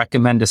to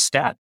recommend a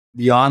statin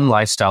beyond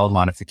lifestyle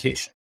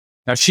modification.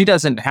 Now, she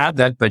doesn't have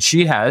that, but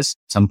she has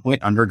at some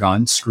point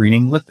undergone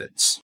screening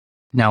lipids.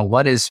 Now,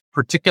 what is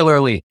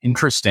particularly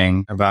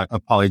interesting about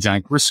a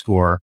polygenic risk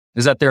score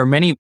is that there are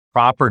many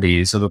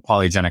properties of a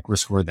polygenic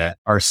risk score that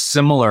are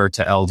similar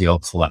to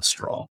LDL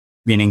cholesterol,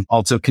 meaning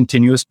also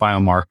continuous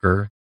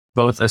biomarker,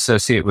 both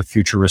associate with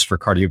future risk for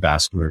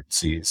cardiovascular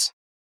disease.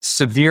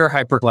 Severe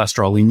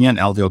hypercholesterolemia and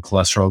LDL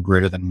cholesterol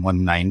greater than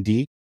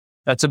 190.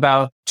 That's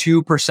about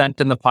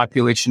 2% in the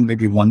population,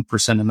 maybe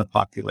 1% in the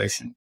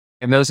population.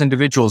 And those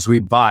individuals, we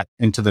bought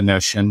into the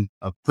notion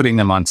of putting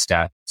them on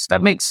statins.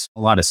 That makes a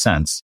lot of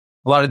sense.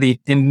 A lot of the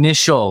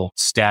initial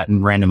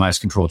statin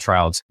randomized controlled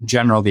trials, in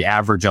general, the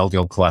average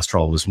LDL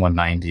cholesterol was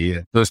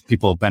 190. Those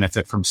people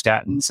benefit from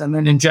statins. And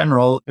then in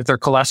general, if their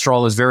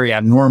cholesterol is very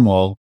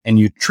abnormal and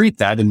you treat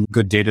that and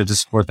good data to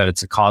support that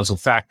it's a causal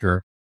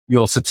factor,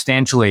 you'll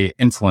substantially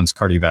influence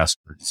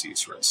cardiovascular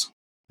disease risk.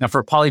 Now, for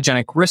a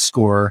polygenic risk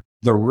score,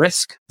 the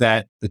risk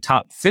that the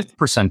top 5th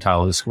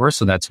percentile of the score,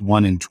 so that's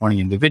 1 in 20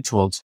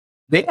 individuals,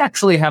 they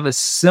actually have a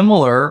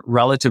similar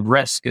relative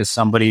risk as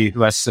somebody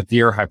who has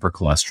severe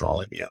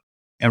hypercholesterolemia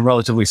and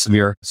relatively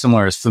severe,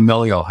 similar as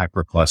familial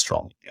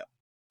hypercholesterolemia.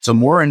 So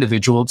more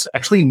individuals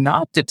actually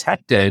not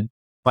detected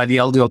by the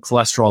LDL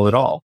cholesterol at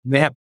all.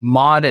 They have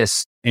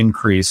modest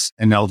increase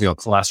in LDL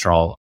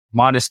cholesterol.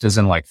 Modest is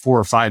in like 4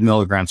 or 5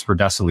 milligrams per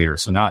deciliter.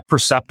 So not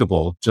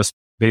perceptible just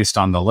based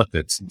on the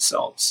lipids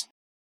themselves.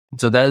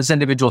 So those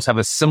individuals have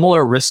a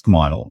similar risk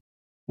model.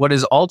 What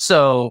is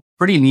also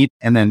pretty neat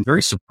and then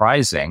very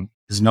surprising,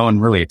 because no one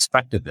really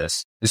expected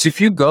this, is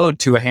if you go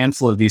to a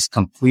handful of these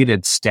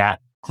completed stat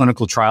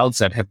clinical trials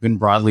that have been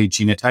broadly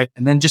genotyped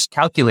and then just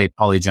calculate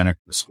polygenic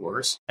risk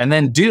scores and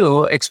then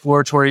do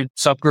exploratory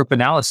subgroup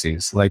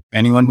analyses, like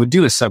anyone would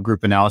do a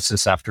subgroup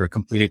analysis after a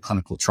completed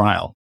clinical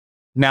trial.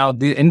 Now,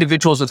 the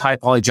individuals with high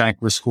polygenic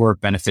risk score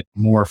benefit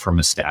more from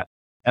a stat.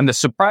 And the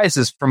surprise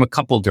is from a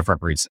couple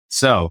different reasons.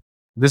 So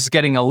this is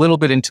getting a little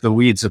bit into the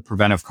weeds of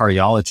preventive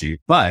cardiology,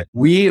 but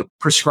we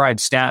prescribe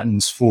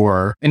statins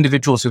for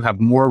individuals who have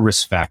more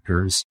risk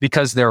factors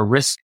because their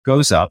risk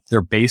goes up,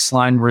 their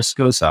baseline risk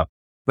goes up.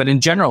 But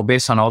in general,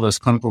 based on all those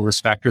clinical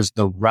risk factors,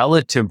 the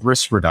relative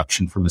risk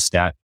reduction from a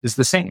stat is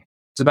the same.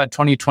 It's about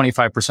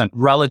 20-25%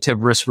 relative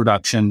risk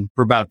reduction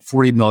for about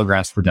 40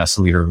 milligrams per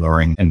deciliter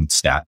lowering in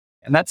stat.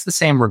 And that's the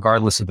same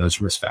regardless of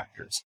those risk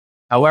factors.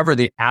 However,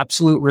 the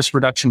absolute risk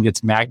reduction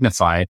gets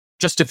magnified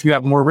just if you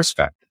have more risk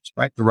factors,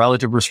 right? The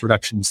relative risk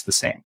reduction is the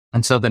same.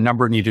 And so the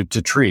number needed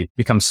to treat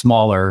becomes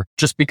smaller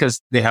just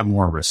because they have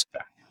more risk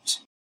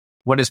factors.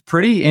 What is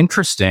pretty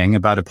interesting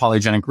about a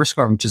polygenic risk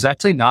score, which has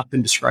actually not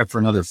been described for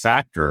another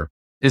factor,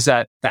 is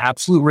that the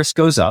absolute risk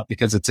goes up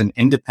because it's an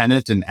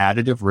independent and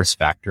additive risk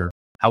factor.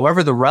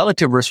 However, the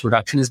relative risk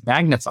reduction is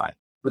magnified.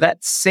 For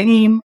that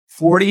same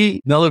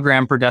 40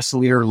 milligram per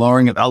deciliter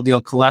lowering of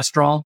LDL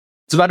cholesterol,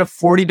 it's about a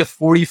 40 to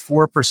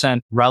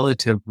 44%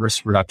 relative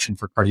risk reduction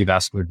for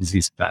cardiovascular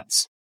disease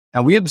events.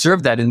 Now, we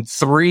observed that in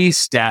 3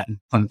 statin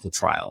clinical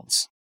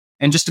trials.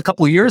 And just a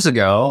couple of years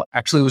ago,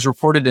 actually it was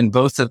reported in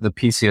both of the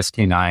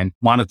PCSK9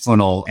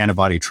 monoclonal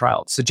antibody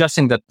trials,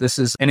 suggesting that this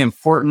is an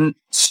important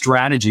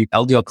strategy,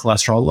 LDL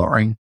cholesterol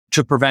lowering,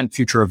 to prevent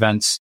future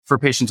events for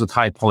patients with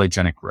high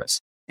polygenic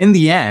risk. In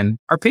the end,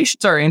 our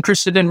patients are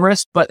interested in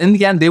risk, but in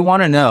the end, they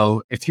want to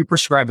know if you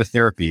prescribe a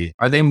therapy,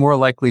 are they more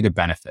likely to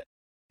benefit?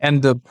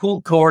 And the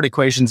pooled cohort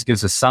equations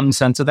gives us some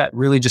sense of that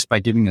really just by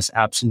giving us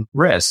absolute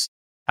risk.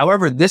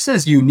 However, this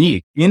is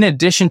unique. In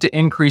addition to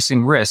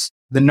increasing risk,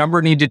 the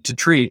number needed to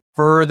treat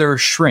further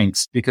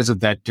shrinks because of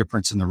that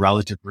difference in the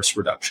relative risk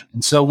reduction.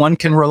 And so one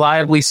can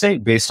reliably say,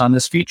 based on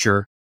this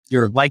feature,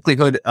 your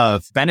likelihood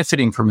of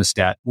benefiting from a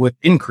stat would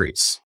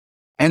increase.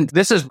 And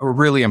this is a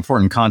really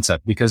important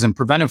concept because in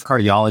preventive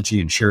cardiology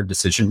and shared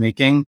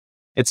decision-making,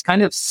 it's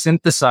kind of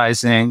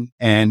synthesizing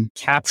and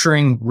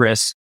capturing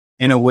risk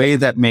in a way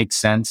that makes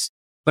sense,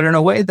 but in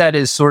a way that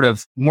is sort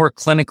of more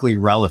clinically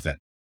relevant.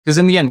 Because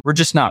in the end, we're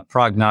just not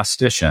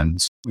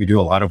prognosticians. We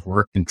do a lot of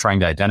work in trying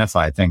to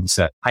identify things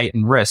that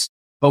heighten risk,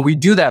 but we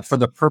do that for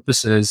the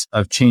purposes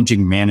of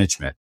changing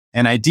management.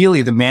 And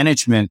ideally, the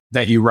management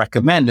that you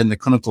recommend in the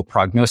clinical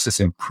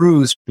prognosis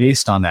improves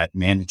based on that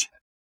management.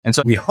 And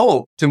so we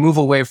hope to move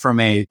away from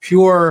a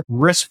pure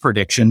risk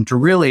prediction to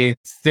really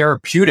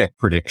therapeutic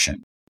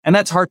prediction. And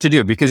that's hard to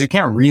do because you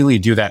can't really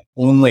do that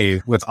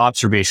only with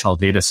observational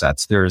data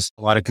sets. There's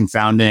a lot of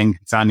confounding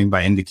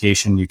by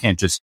indication. You can't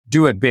just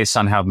do it based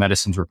on how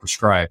medicines were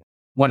prescribed.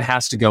 One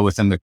has to go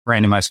within the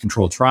randomized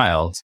controlled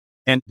trials.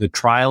 And the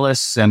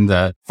trialists and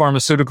the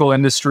pharmaceutical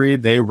industry,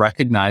 they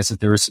recognize that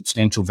there is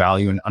substantial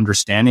value in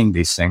understanding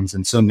these things.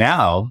 And so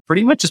now,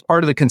 pretty much as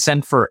part of the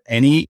consent for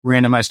any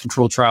randomized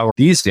controlled trial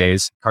these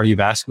days,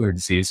 cardiovascular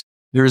disease,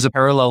 there is a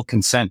parallel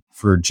consent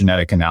for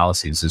genetic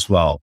analyses as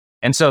well.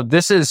 And so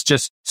this is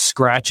just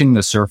scratching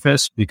the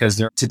surface because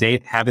there to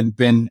date haven't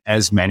been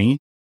as many.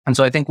 And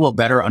so I think we'll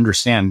better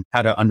understand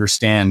how to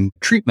understand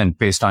treatment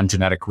based on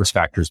genetic risk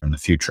factors in the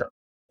future.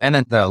 And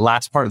then the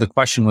last part of the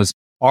question was,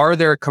 are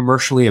there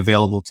commercially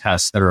available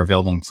tests that are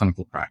available in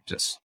clinical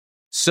practice?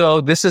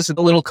 So this is a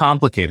little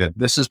complicated.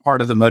 This is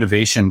part of the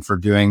motivation for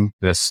doing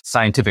this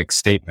scientific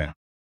statement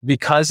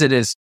because it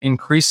is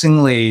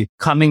increasingly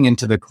coming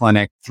into the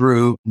clinic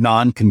through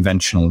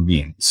non-conventional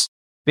means.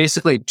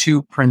 Basically,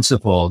 two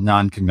principal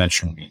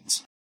non-conventional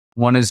means.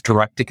 One is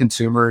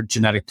direct-to-consumer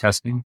genetic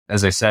testing.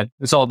 As I said,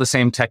 it's all the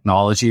same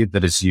technology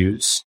that is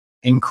used.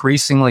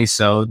 Increasingly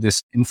so,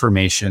 this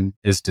information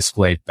is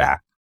displayed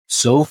back.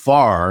 So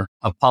far,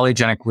 a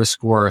polygenic risk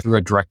score through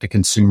a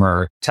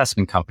direct-to-consumer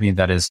testing company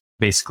that is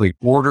basically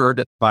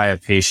ordered by a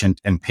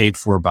patient and paid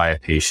for by a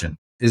patient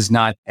is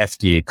not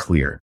FDA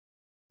cleared.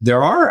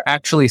 There are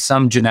actually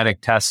some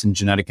genetic tests and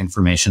genetic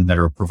information that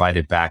are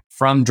provided back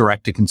from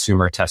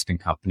direct-to-consumer testing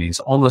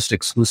companies, almost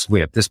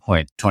exclusively at this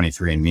point,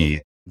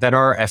 23andMe, that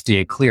are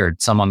FDA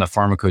cleared, some on the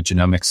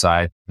pharmacogenomic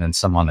side and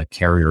some on the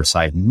carrier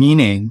side,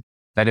 meaning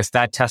that if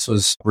that test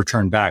was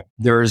returned back,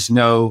 there is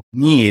no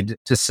need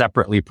to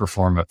separately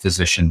perform a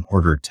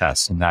physician-ordered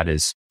test, and that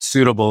is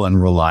suitable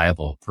and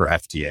reliable for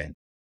FDA.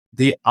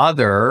 The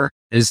other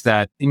is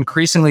that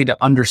increasingly to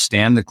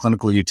understand the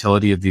clinical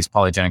utility of these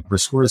polygenic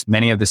risk scores,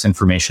 many of this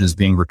information is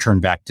being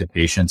returned back to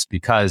patients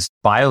because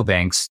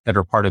biobanks that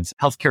are part of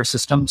healthcare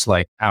systems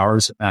like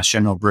ours, Mass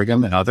General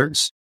Brigham and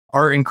others,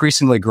 are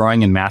increasingly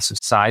growing in massive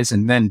size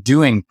and then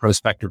doing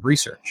prospective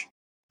research.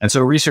 And so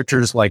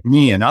researchers like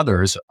me and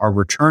others are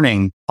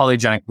returning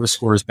polygenic risk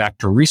scores back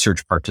to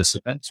research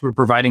participants. We're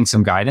providing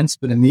some guidance,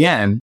 but in the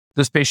end,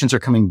 those patients are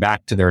coming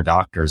back to their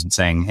doctors and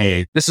saying,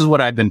 hey, this is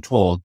what I've been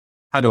told.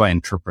 How do I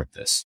interpret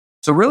this?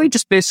 So really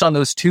just based on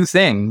those two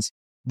things,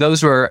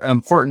 those were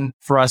important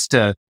for us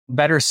to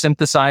better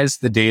synthesize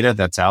the data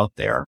that's out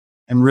there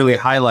and really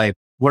highlight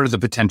what are the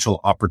potential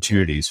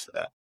opportunities for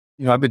that.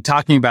 I've been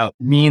talking about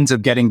means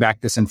of getting back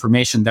this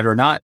information that are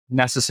not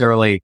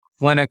necessarily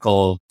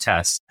clinical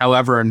tests.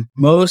 However, in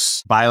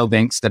most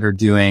biobanks that are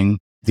doing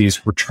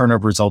these return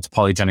of results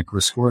polygenic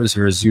risk scores,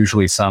 there is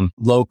usually some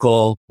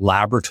local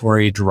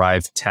laboratory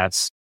derived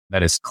test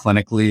that is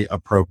clinically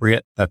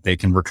appropriate that they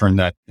can return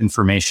that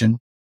information.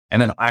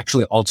 And then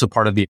actually also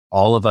part of the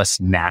All of Us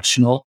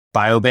National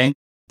Biobank,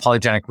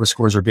 polygenic risk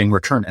scores are being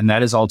returned. And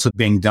that is also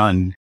being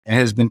done and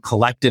has been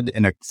collected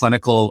in a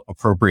clinical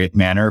appropriate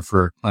manner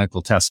for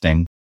clinical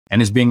testing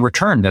and is being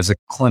returned as a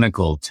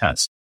clinical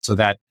test. So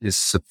that is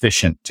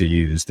sufficient to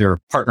use. They're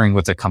partnering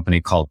with a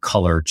company called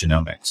Color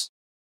Genomics.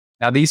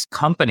 Now, these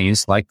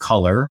companies like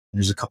Color,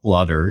 there's a couple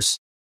others,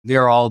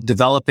 they're all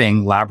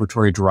developing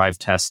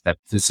laboratory-derived tests that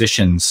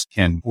physicians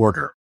can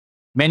order.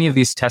 Many of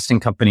these testing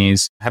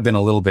companies have been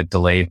a little bit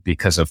delayed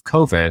because of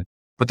COVID,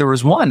 but there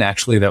was one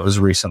actually that was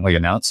recently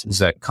announced.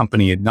 It's a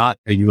company, not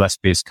a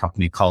US-based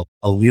company called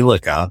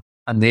Allelica,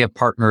 and they have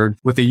partnered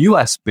with a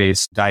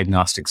US-based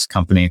diagnostics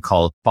company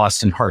called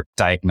Boston Heart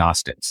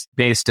Diagnostics,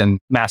 based in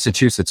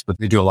Massachusetts, but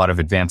they do a lot of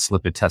advanced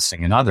lipid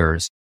testing and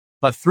others.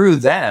 But through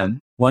them,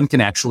 one can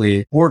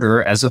actually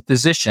order as a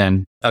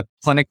physician a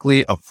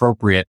clinically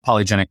appropriate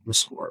polygenic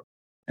risk score.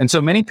 And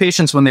so many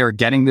patients, when they are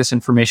getting this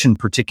information,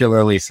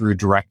 particularly through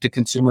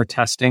direct-to-consumer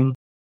testing,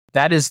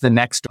 that is the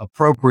next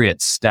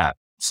appropriate step,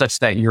 such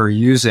that you're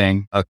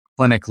using a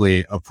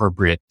clinically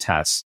appropriate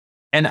test.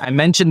 And I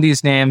mentioned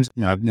these names,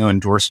 I have no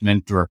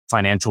endorsement or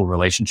financial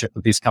relationship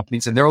with these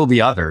companies, and there will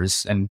be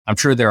others. And I'm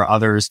sure there are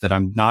others that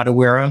I'm not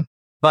aware of.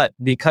 But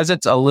because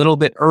it's a little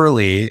bit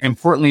early,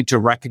 importantly to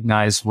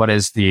recognize what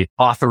is the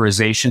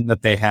authorization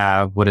that they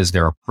have, what is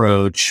their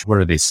approach, what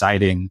are they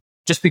citing,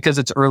 just because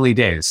it's early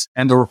days.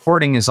 And the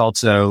reporting is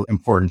also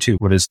important too.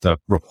 What does the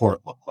report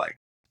look like?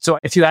 So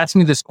if you ask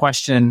me this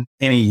question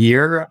in a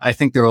year, I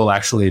think there will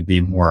actually be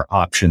more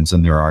options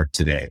than there are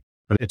today,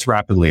 but it's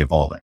rapidly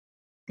evolving.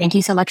 Thank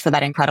you so much for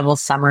that incredible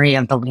summary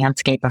of the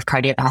landscape of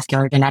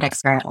cardiovascular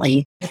genetics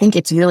currently. I think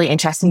it's really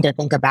interesting to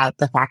think about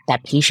the fact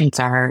that patients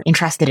are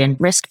interested in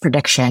risk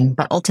prediction,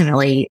 but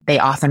ultimately they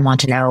often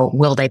want to know,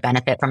 will they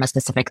benefit from a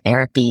specific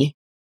therapy?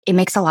 It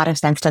makes a lot of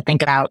sense to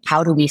think about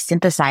how do we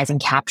synthesize and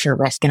capture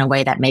risk in a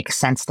way that makes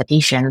sense to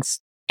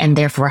patients? And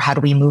therefore, how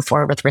do we move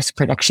forward with risk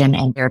prediction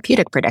and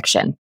therapeutic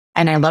prediction?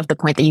 And I love the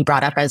point that you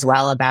brought up as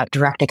well about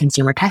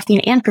direct-to-consumer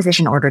testing and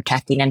physician-ordered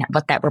testing and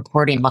what that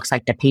reporting looks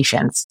like to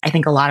patients. I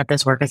think a lot of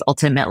this work is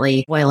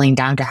ultimately boiling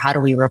down to how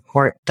do we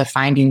report the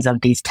findings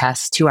of these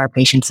tests to our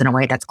patients in a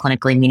way that's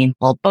clinically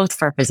meaningful, both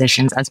for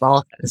physicians as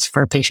well as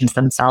for patients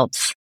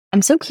themselves.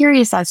 I'm so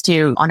curious as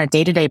to, on a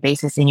day-to-day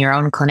basis in your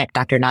own clinic,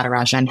 Dr.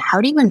 Natarajan,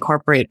 how do you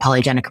incorporate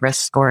polygenic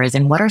risk scores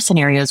and what are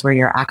scenarios where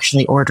you're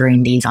actually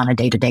ordering these on a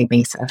day-to-day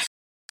basis?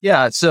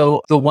 Yeah.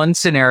 So the one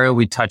scenario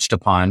we touched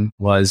upon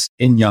was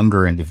in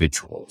younger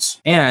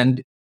individuals.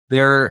 And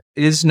there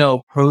is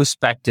no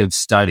prospective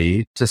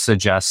study to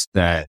suggest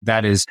that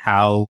that is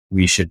how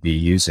we should be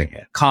using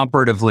it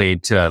comparatively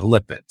to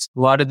lipids. A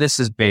lot of this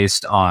is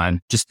based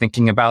on just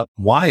thinking about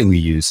why we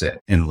use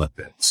it in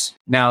lipids.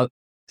 Now,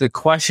 the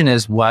question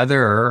is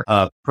whether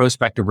a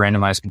prospective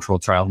randomized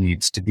controlled trial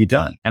needs to be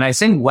done. And I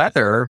say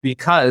whether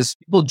because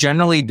people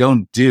generally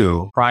don't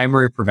do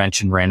primary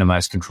prevention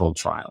randomized controlled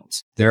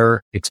trials.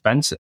 They're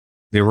expensive.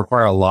 They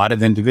require a lot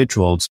of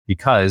individuals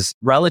because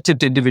relative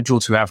to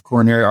individuals who have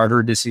coronary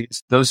artery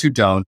disease, those who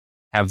don't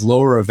have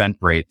lower event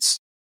rates.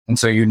 And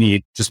so you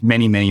need just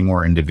many, many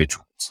more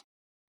individuals.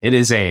 It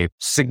is a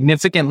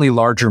significantly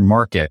larger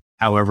market.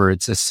 However,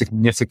 it's a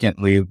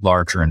significantly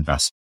larger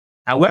investment.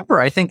 However,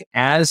 I think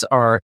as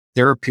our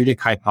therapeutic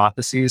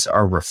hypotheses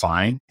are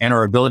refined and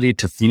our ability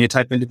to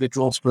phenotype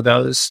individuals for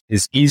those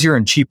is easier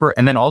and cheaper,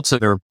 and then also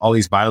there are all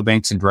these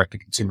biobanks and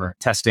direct-to-consumer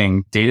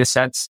testing data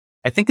sets,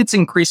 I think it's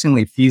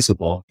increasingly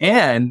feasible.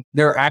 And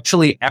there are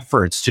actually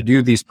efforts to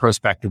do these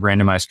prospective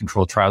randomized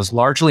controlled trials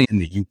largely in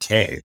the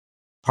UK,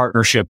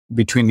 partnership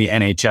between the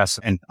NHS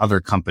and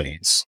other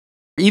companies.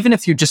 Even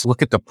if you just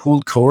look at the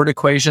pooled cohort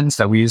equations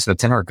that we use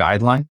that's in our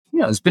guideline,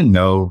 there's been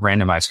no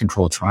randomized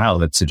controlled trial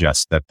that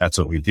suggests that that's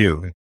what we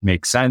do. It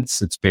makes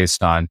sense. It's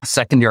based on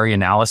secondary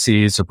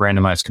analyses of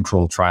randomized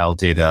controlled trial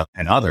data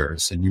and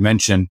others. And you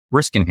mentioned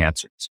risk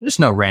enhancers. There's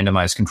no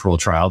randomized controlled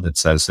trial that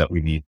says that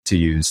we need to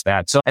use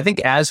that. So I think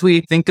as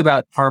we think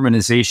about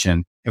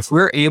harmonization, if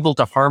we're able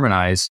to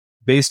harmonize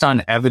based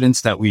on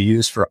evidence that we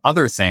use for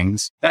other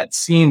things, that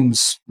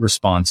seems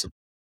responsible.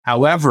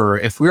 However,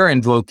 if we're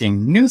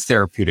invoking new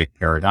therapeutic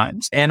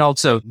paradigms and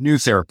also new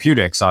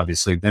therapeutics,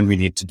 obviously, then we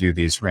need to do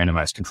these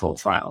randomized controlled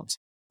trials.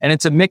 And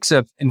it's a mix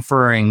of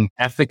inferring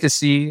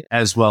efficacy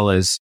as well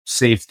as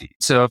safety.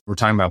 So if we're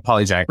talking about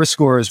polygenic risk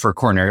scores for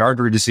coronary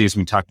artery disease,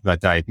 we talked about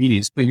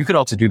diabetes, but you could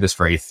also do this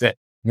for AFib.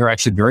 There are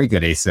actually very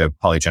good AFib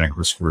polygenic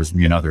risk scores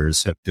me and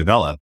others have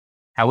developed.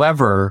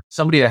 However,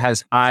 somebody that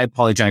has high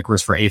polygenic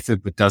risk for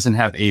AFib but doesn't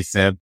have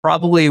AFib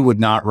probably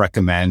would not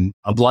recommend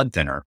a blood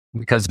thinner,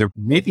 because they're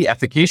maybe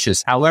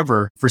efficacious.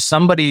 However, for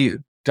somebody who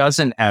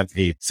doesn't have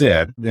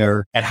AFib,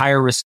 they're at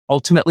higher risk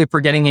ultimately for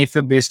getting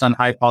AFib based on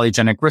high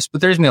polygenic risk,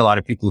 but there's going to be a lot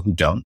of people who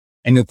don't.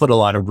 And you'll put a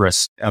lot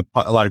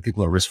of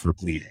people at risk for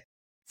bleeding.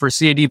 For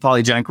CAD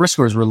polygenic risk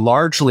scores, we're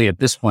largely at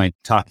this point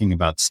talking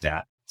about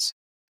statins.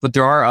 But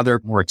there are other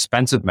more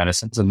expensive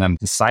medicines, and then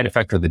the side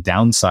effect or the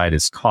downside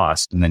is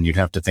cost. And then you'd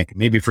have to think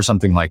maybe for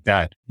something like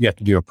that, you have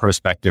to do a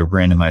prospective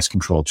randomized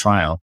controlled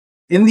trial.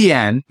 In the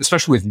end,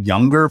 especially with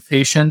younger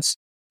patients,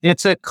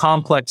 it's a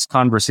complex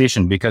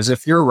conversation because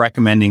if you're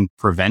recommending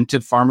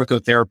preventive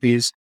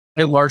pharmacotherapies,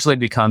 it largely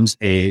becomes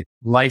a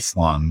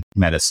lifelong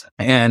medicine.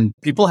 And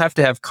people have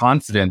to have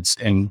confidence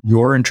in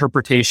your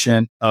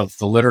interpretation of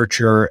the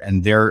literature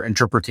and their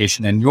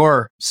interpretation and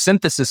your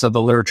synthesis of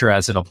the literature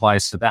as it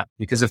applies to them.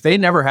 Because if they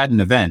never had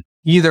an event,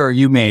 either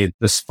you made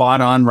the spot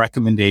on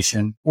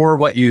recommendation or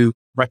what you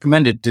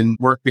recommended didn't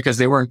work because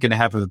they weren't going to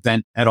have an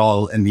event at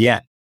all in the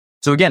end.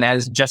 So again,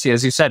 as Jesse,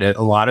 as you said,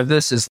 a lot of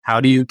this is how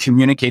do you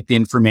communicate the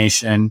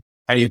information?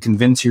 How do you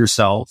convince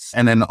yourself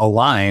and then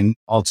align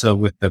also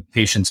with the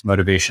patient's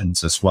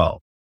motivations as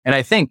well? And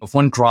I think if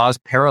one draws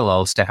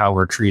parallels to how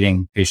we're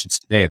treating patients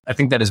today, I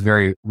think that is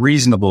very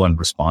reasonable and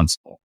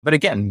responsible. But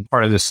again,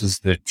 part of this is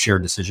the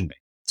shared decision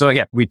making. So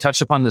again, we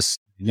touched upon this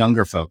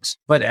younger folks,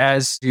 but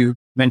as you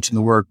mentioned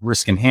the word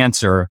risk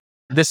enhancer,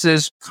 this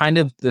is kind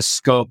of the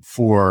scope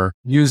for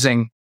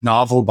using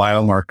novel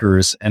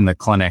biomarkers in the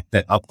clinic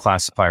that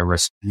upclassify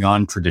risk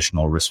beyond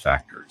traditional risk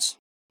factors.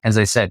 As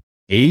I said,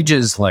 age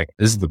is this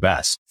is the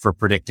best for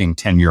predicting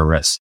 10-year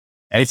risk.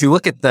 And if you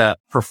look at the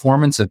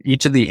performance of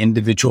each of the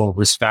individual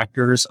risk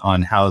factors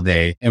on how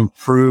they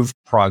improve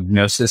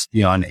prognosis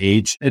beyond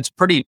age, it's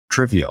pretty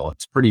trivial.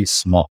 It's pretty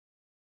small.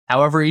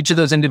 However, each of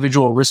those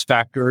individual risk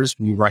factors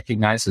we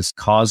recognize as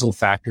causal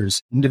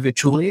factors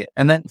individually.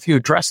 And then if you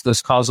address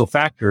those causal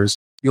factors,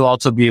 you'll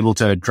also be able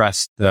to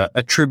address the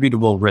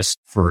attributable risk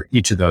for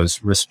each of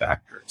those risk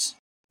factors.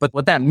 But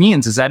what that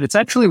means is that it's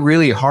actually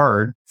really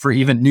hard for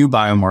even new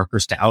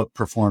biomarkers to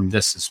outperform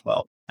this as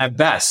well. At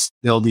best,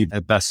 they'll be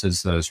at best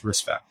as those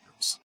risk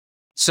factors.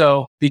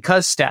 So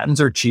because statins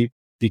are cheap,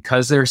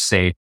 because they're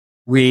safe,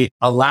 we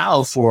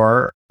allow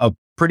for a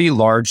pretty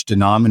large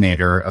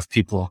denominator of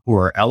people who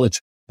are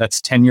eligible. That's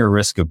 10-year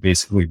risk of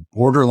basically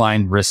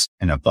borderline risk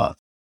and above.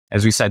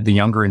 As we said, the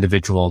younger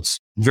individuals,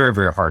 very,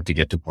 very hard to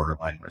get to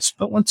borderline risk.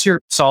 But once you're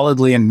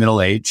solidly in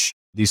middle age,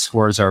 these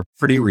scores are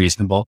pretty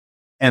reasonable.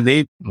 And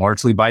they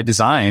largely by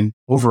design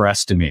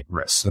overestimate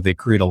risk. So they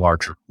create a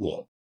larger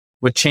pool.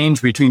 What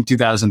changed between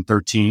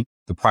 2013,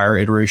 the prior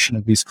iteration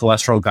of these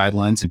cholesterol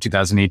guidelines, and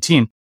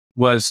 2018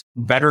 was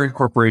better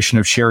incorporation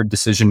of shared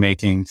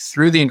decision-making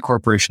through the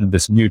incorporation of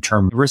this new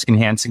term,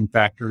 risk-enhancing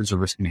factors or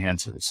risk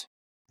enhancers.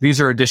 These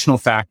are additional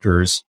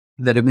factors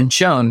that have been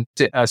shown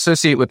to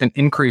associate with an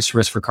increased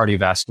risk for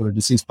cardiovascular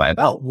disease by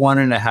about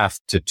 1.5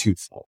 to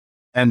 2-fold.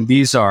 And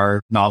these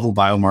are novel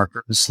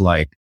biomarkers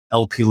like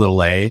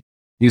Lp(a).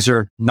 These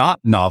are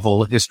not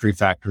novel history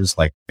factors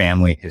like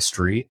family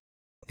history,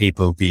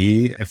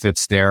 ApoB, if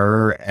it's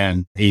there,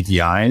 and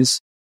ADIs.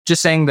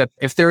 Just saying that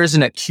if there is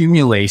an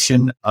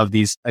accumulation of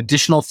these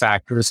additional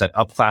factors that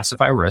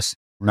upclassify risk,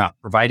 we're not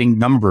providing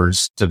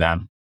numbers to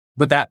them,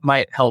 but that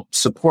might help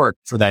support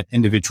for that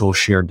individual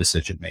shared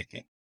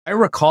decision-making. I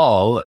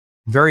recall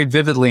very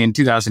vividly in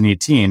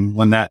 2018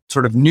 when that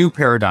sort of new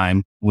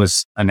paradigm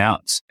was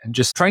announced and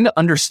just trying to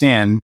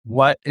understand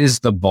what is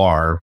the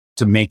bar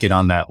to make it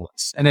on that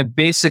list. And it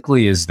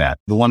basically is that,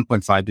 the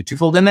 1.5 to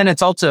 2-fold. And then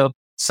it's also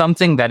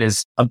something that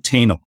is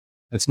obtainable.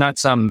 It's not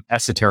some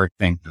esoteric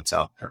thing that's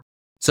out there.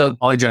 So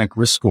polygenic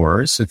risk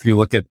scores, if you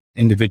look at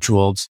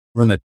individuals who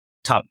are in the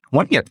top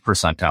 20th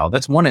percentile,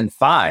 that's 1 in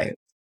 5.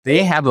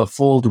 They have a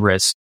fold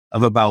risk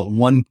of about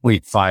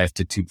 1.5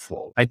 to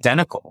 2-fold,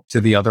 identical to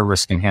the other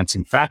risk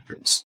enhancing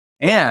factors.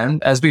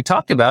 And as we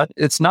talked about,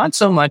 it's not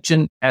so much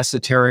an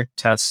esoteric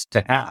test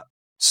to have.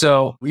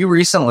 So we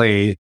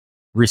recently,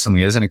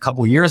 as in a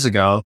couple of years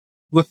ago,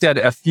 looked at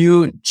a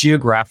few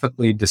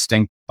geographically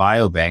distinct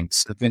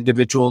biobanks of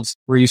individuals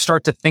where you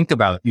start to think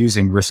about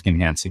using risk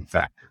enhancing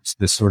factors,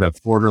 this sort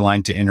of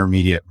borderline to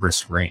intermediate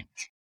risk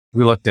range.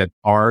 We looked at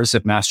ours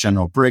at Mass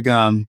General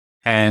Brigham,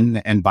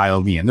 Penn, and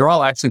BioMe, and they're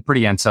all actually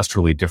pretty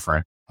ancestrally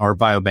different. Our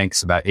biobank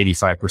is about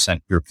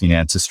 85% European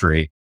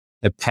ancestry.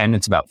 At Penn,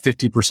 it's about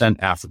 50%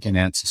 African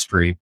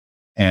ancestry.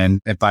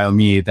 And at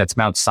BioMe, that's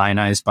Mount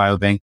Sinai's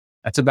biobank.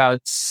 That's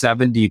about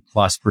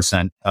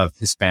 70+% of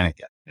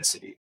Hispanic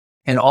ethnicity.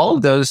 And all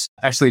of those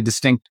actually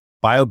distinct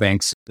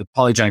biobanks, the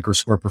polygenic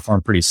risk score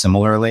performed pretty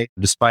similarly.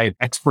 Despite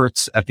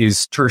experts at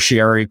these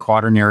tertiary,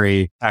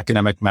 quaternary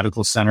academic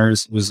medical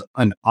centers, it was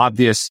an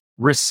obvious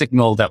risk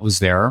signal that was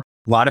there.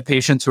 A lot of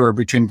patients who are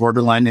between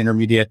borderline and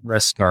intermediate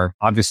risk are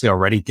obviously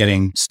already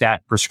getting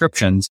stat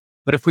prescriptions.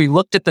 But if we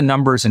looked at the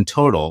numbers in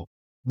total,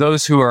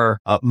 those who are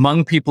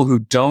among people who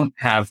don't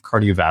have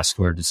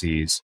cardiovascular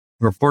disease,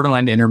 who are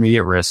borderline to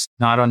intermediate risk,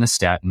 not on a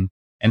statin,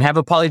 and have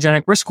a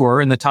polygenic risk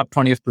score in the top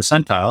 20th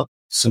percentile,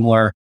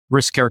 similar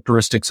risk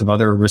characteristics of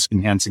other risk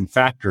enhancing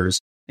factors,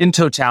 in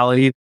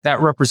totality, that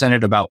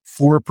represented about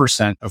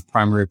 4% of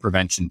primary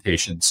prevention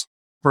patients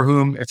for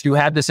whom, if you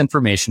had this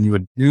information, you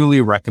would newly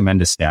recommend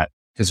a stat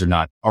because they're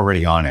not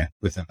already on it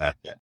within that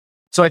yet.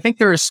 So I think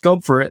there is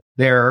scope for it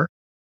there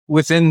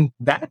within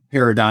that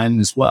paradigm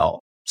as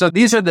well. So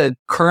these are the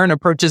current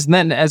approaches. And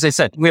then, as I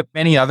said, we have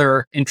many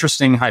other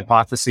interesting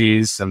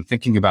hypotheses. I'm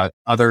thinking about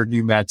other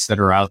new meds that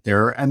are out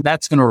there, and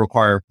that's going to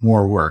require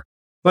more work.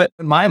 But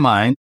in my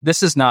mind,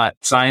 this is not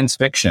science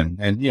fiction,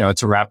 and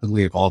it's a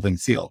rapidly evolving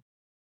field.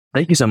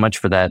 Thank you so much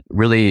for that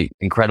really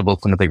incredible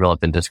clinically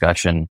relevant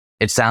discussion.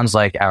 It sounds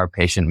like our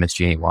patient, Ms.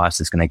 Jeannie Wass,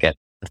 is going to get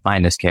the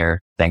finest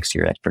care thanks to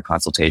your expert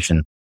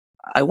consultation.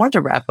 I wanted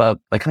to wrap up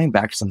by coming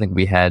back to something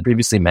we had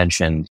previously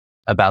mentioned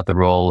about the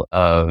role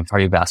of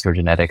cardiovascular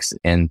genetics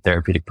in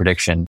therapeutic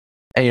prediction.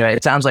 And,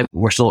 it sounds like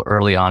we're still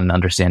early on in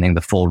understanding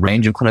the full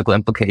range of clinical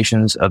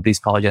implications of these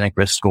polygenic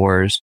risk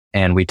scores.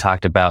 And we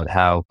talked about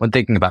how when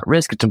thinking about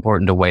risk, it's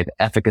important to weigh the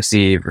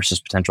efficacy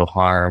versus potential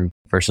harm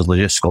versus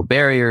logistical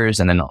barriers.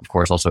 And then, of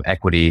course, also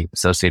equity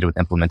associated with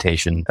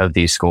implementation of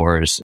these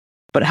scores.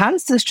 But how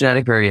does this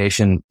genetic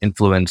variation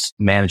influence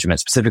management?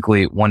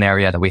 Specifically, one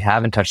area that we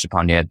haven't touched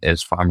upon yet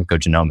is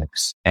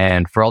pharmacogenomics.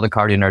 And for all the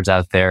cardio nerds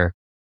out there,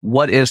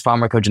 what is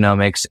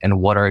pharmacogenomics and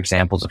what are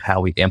examples of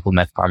how we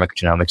implement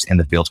pharmacogenomics in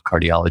the field of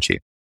cardiology?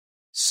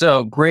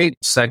 So great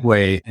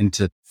segue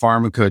into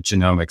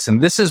pharmacogenomics.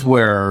 And this is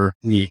where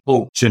we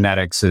hope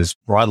genetics is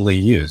broadly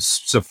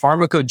used. So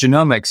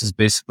pharmacogenomics is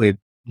basically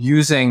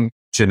using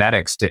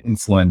genetics to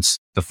influence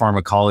the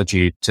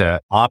pharmacology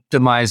to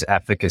optimize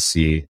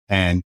efficacy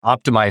and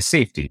optimize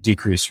safety,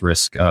 decrease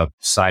risk of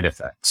side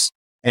effects.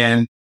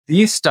 And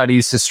these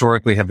studies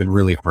historically have been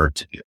really hard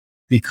to do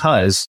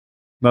because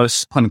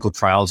most clinical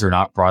trials are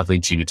not broadly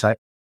genotyped.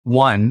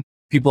 One,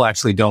 people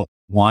actually don't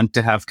want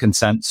to have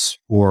consents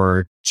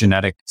for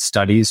genetic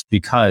studies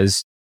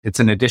because it's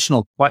an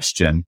additional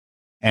question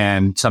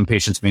and some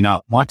patients may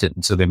not want it.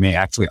 And so they may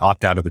actually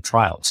opt out of the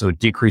trial. So it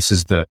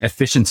decreases the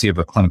efficiency of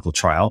a clinical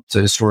trial.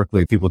 So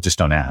historically, people just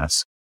don't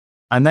ask.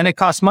 And then it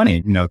costs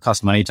money. It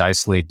costs money to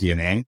isolate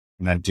DNA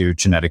and then do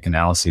genetic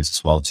analyses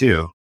as well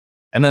too.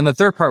 And then the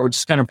third part, which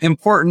is kind of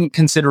important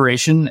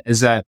consideration, is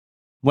that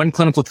when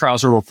clinical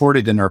trials are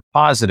reported and are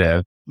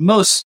positive,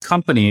 most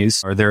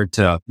companies are there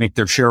to make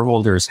their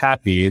shareholders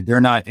happy.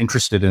 They're not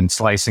interested in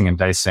slicing and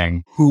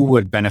dicing who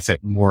would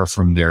benefit more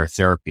from their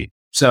therapy.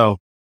 So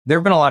there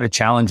have been a lot of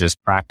challenges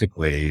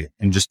practically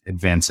in just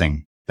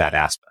advancing that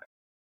aspect.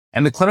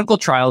 And the clinical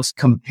trials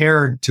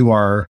compared to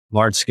our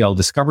large-scale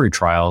discovery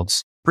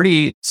trials,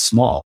 pretty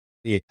small.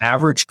 The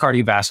average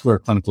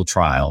cardiovascular clinical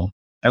trial,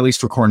 at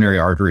least for coronary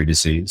artery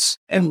disease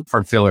and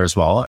heart failure as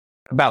well,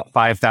 about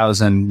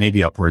 5,000,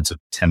 maybe upwards of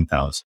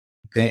 10,000.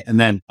 Okay. And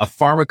then a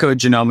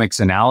pharmacogenomics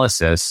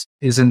analysis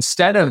is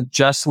instead of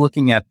just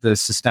looking at the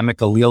systemic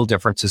allele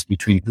differences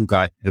between who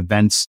got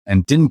events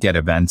and didn't get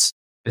events,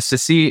 is to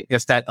see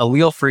if that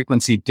allele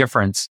frequency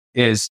difference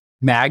is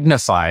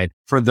magnified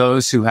for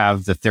those who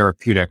have the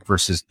therapeutic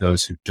versus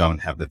those who don't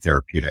have the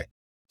therapeutic.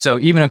 So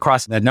even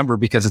across that number,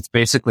 because it's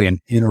basically an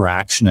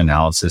interaction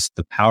analysis,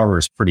 the power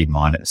is pretty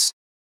modest.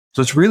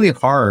 So it's really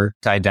hard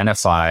to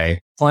identify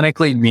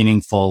clinically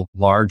meaningful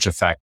large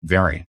effect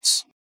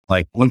variants.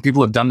 Like when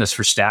people have done this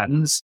for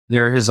statins,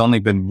 there has only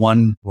been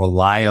one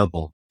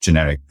reliable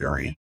genetic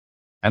variant.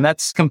 And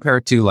that's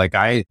compared to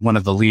one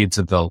of the leads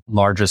of the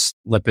largest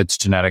lipids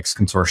genetics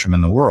consortium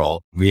in the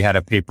world. We had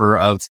a paper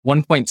of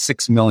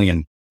 1.6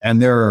 million,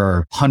 and there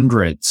are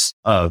hundreds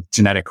of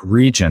genetic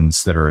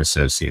regions that are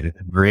associated.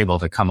 And we're able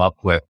to come up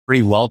with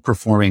pretty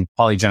well-performing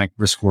polygenic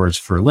risk scores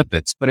for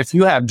lipids. But if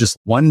you have just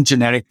one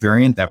genetic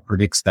variant that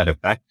predicts that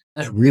effect,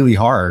 that's really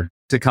hard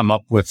to come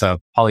up with a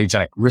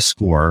polygenic risk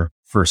score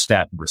for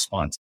statin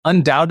response.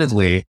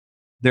 Undoubtedly,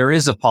 there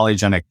is a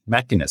polygenic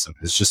mechanism.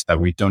 It's just that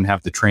we don't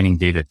have the training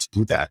data to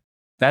do that.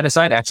 That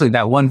aside, actually,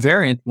 that one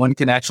variant, one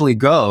can actually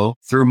go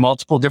through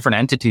multiple different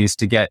entities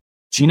to get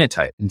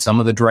genotype. And some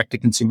of the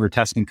direct-to-consumer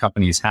testing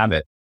companies have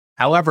it.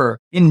 However,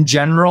 in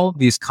general,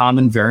 these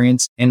common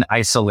variants in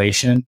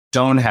isolation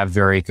don't have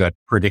very good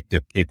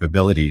predictive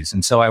capabilities.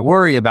 And so I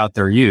worry about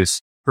their use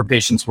for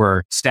patients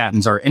where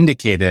statins are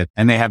indicated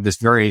and they have this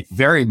very,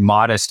 very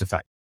modest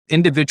effect.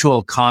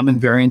 Individual common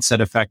variants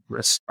that affect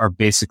risk are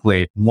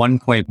basically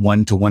 1.1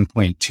 to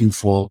 1.2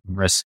 fold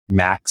risk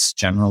max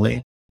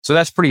generally. So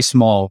that's pretty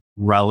small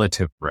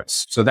relative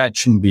risk. So that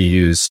shouldn't be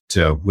used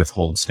to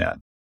withhold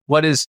statin.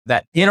 What is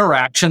that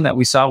interaction that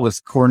we saw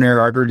with coronary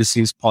artery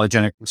disease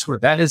polygenic risk score?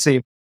 That is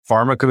a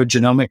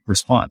pharmacogenomic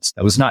response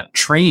that was not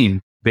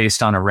trained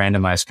based on a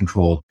randomized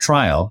controlled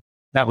trial.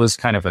 That was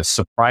kind of a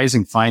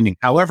surprising finding.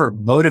 However,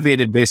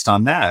 motivated based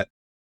on that,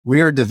 we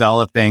are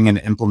developing and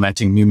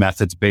implementing new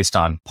methods based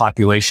on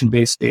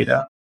population-based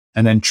data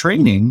and then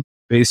training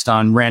based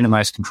on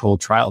randomized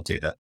controlled trial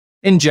data.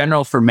 In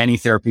general, for many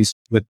therapies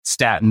with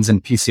statins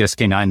and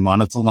PCSK9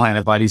 monoclonal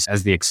antibodies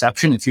as the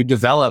exception, if you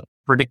develop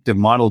predictive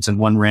models in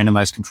one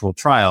randomized controlled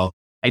trial,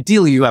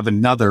 ideally you have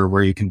another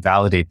where you can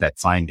validate that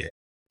finding.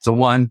 So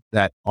one,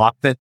 that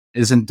often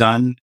isn't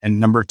done.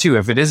 And number two,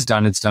 if it is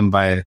done, it's done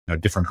by a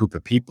different group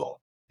of people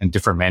and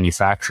different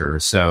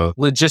manufacturers. So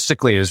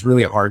logistically, it's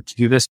really hard to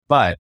do this,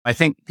 but I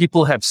think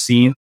people have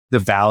seen the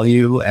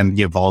value and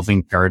the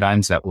evolving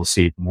paradigms that we'll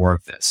see more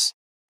of this.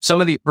 Some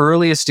of the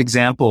earliest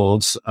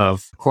examples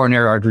of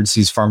coronary artery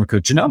disease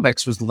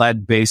pharmacogenomics was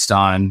led based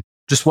on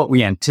just what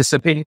we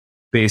anticipate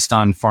based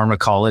on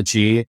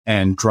pharmacology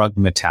and drug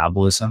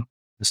metabolism.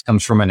 This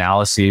comes from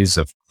analyses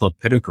of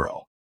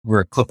clopidogrel,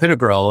 where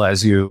clopidogrel,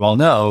 as you all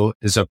know,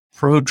 is a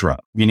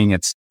prodrug, meaning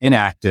it's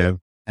inactive,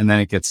 and then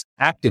it gets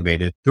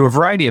activated through a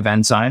variety of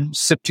enzymes.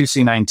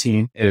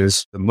 CYP2C19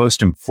 is the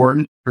most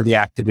important for the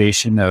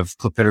activation of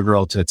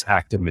clopidogrel to its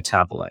active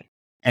metabolite.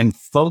 And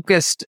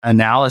focused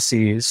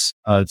analyses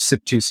of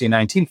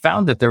CYP2C19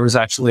 found that there was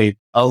actually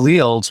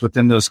alleles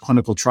within those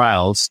clinical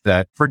trials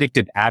that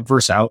predicted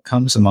adverse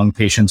outcomes among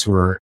patients who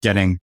were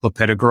getting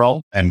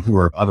clopidogrel and who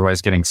were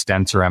otherwise getting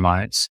stents or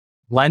MIs,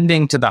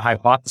 lending to the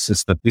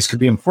hypothesis that these could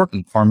be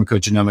important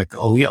pharmacogenomic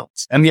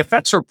alleles. And the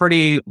effects are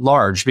pretty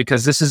large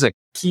because this is a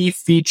key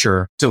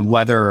feature to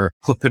whether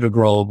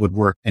clopidogrel would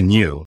work in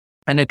you.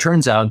 And it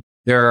turns out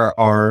there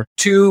are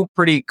two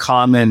pretty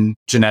common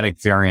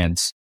genetic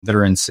variants that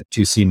are in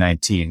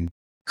CYP2C19.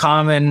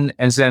 Common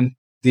as in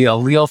the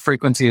allele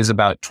frequency is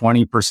about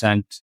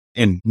 20%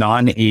 in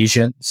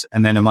non-Asians.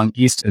 And then among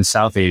East and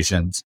South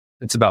Asians,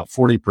 it's about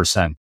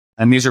 40%.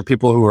 And these are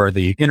people who are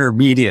the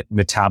intermediate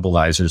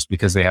metabolizers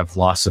because they have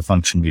loss of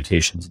function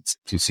mutations in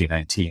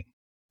CYP2C19.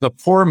 The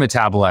poor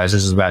metabolizers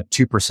is about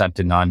 2%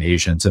 in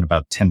non-Asians and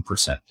about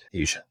 10%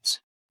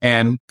 Asians.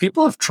 And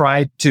people have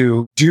tried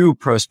to do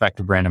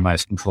prospective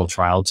randomized controlled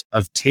trials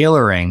of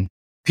tailoring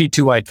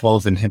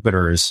P2Y12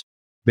 inhibitors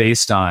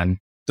based on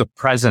the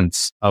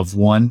presence of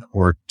one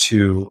or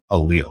two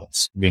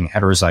alleles, being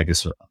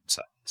heterozygous or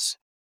homozygous.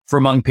 For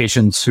among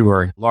patients who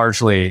are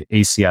largely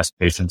ACS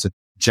patients, it's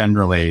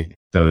generally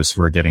those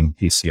who are getting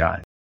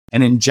PCI.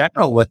 And in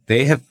general, what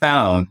they have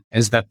found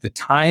is that the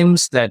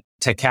times that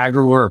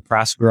ticagrelor or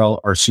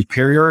prasugrel are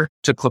superior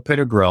to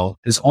clopidogrel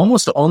is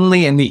almost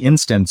only in the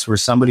instance where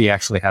somebody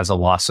actually has a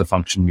loss of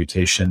function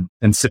mutation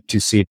in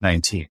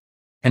CYP2C19.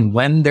 And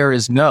when there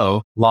is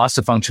no loss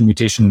of function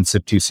mutation in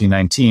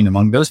CYP2C19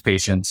 among those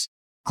patients,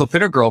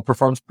 clopidogrel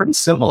performs pretty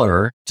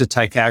similar to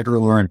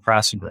ticagrelor and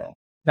prasugrel.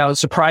 Now,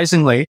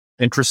 surprisingly,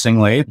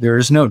 interestingly, there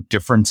is no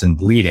difference in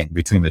bleeding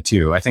between the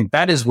two. I think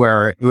that is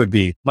where it would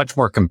be much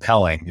more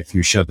compelling if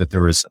you showed that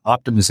there was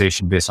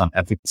optimization based on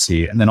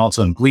efficacy and then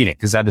also in bleeding,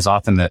 because that is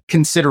often the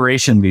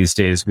consideration these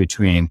days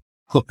between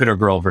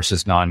clopidogrel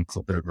versus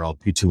non-clopidogrel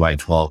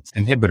P2Y12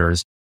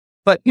 inhibitors.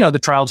 But, the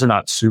trials are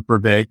not super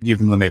big,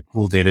 even when they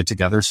pool data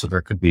together. So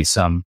there could be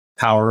some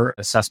power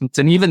assessments.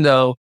 And even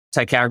though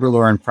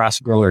ticagrelor and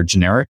prasugrel are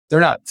generic, they're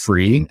not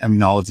free. I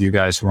mean, all of you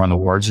guys who are on the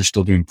wards are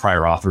still doing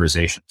prior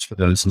authorizations for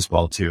those as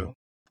well, too.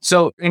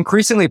 So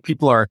increasingly,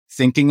 people are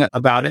thinking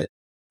about it.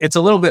 It's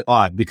a little bit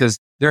odd because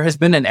there has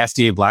been an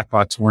FDA black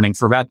box warning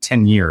for about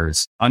 10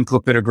 years on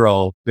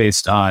clopidogrel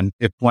based on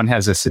if one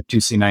has a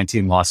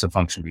CYP2C19 loss of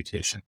function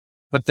mutation.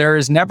 But there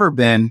has never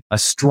been a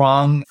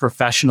strong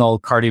professional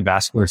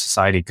cardiovascular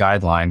society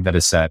guideline that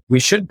has said we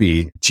should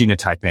be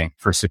genotyping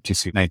for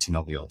CYP2C19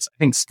 alleles. I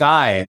think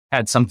Sky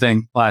had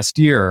something last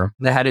year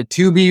that had a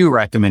 2BU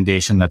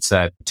recommendation that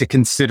said to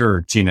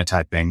consider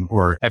genotyping,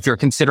 or if you're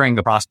considering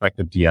the prospect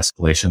of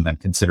de-escalation, then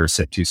consider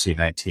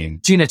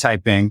CYP2C19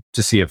 genotyping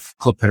to see if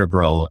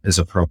clopidogrel is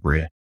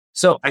appropriate.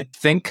 So I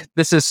think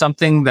this is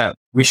something that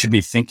we should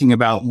be thinking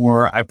about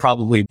more. I'm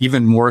probably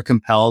even more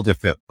compelled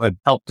if it would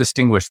help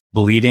distinguish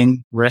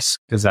bleeding risk,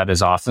 because that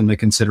is often the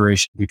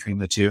consideration between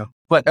the two.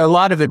 But a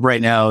lot of it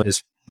right now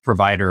is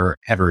provider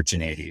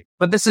heterogeneity.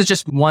 But this is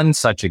just one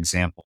such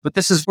example. But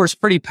this is where it's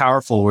pretty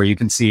powerful, where you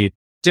can see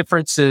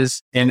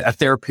differences in a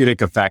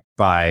therapeutic effect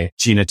by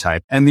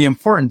genotype and the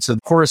importance of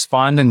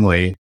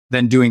correspondingly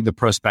then doing the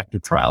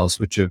prospective trials,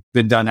 which have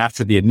been done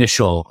after the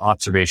initial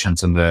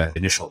observations in the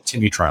initial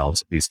TIMI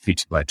trials of these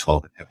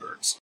P2Y12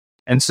 inhibitors.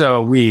 And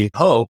so we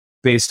hope,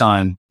 based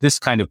on this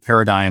kind of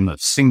paradigm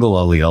of single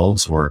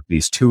alleles or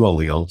these two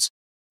alleles,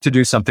 to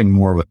do something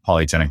more with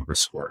polygenic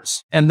risk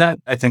scores. And that,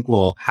 I think,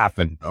 will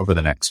happen over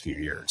the next few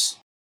years.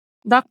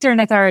 Dr.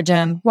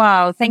 Natarajan,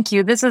 wow, thank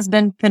you. This has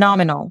been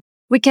phenomenal.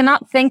 We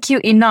cannot thank you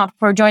enough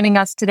for joining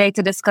us today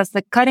to discuss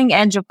the cutting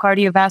edge of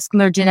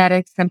cardiovascular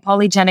genetics and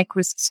polygenic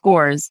risk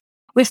scores.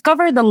 We've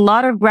covered a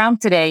lot of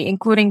ground today,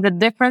 including the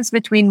difference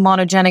between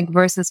monogenic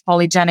versus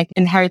polygenic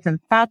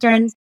inheritance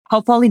patterns,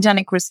 how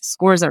polygenic risk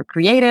scores are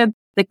created,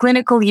 the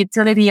clinical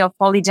utility of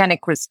polygenic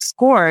risk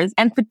scores,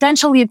 and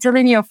potential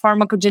utility of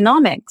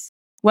pharmacogenomics.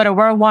 What a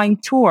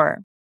whirlwind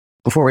tour.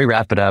 Before we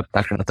wrap it up,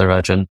 Dr.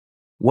 Natarajan,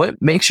 what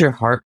makes your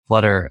heart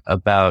flutter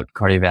about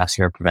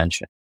cardiovascular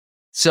prevention?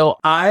 So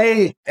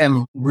I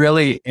am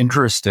really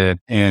interested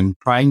in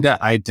trying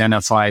to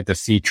identify the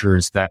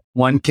features that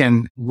one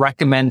can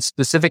recommend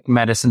specific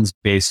medicines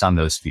based on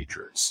those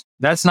features.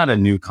 That's not a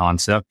new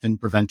concept in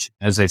prevention.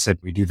 As I said,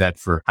 we do that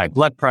for high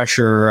blood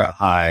pressure,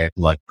 high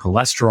blood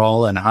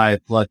cholesterol, and high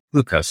blood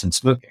glucose and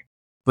smoking.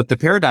 But the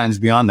paradigms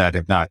beyond that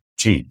have not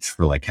changed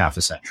for like half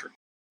a century.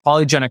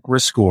 Polygenic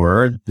risk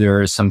score, there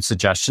is some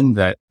suggestion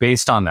that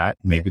based on that,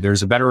 maybe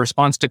there's a better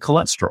response to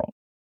cholesterol.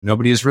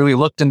 Nobody has really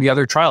looked in the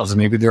other trials, and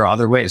maybe there are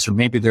other ways, or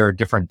maybe there are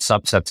different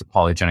subsets of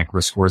polygenic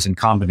risk scores and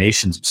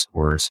combinations of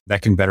scores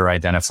that can better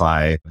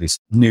identify these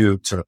new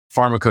sort of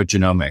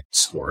pharmacogenomic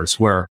scores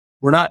where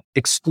we're not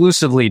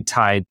exclusively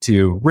tied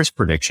to risk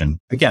prediction.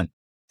 Again,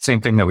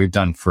 same thing that we've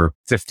done for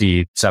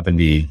 50,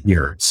 70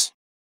 years.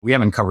 We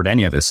haven't covered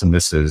any of this, and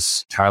this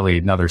is entirely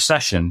another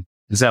session,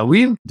 is that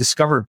we've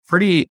discovered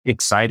pretty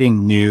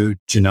exciting new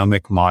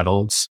genomic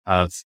models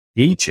of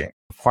aging.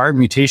 Acquired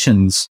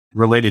mutations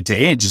related to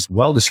age is a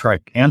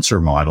well-described cancer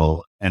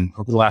model. And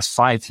over the last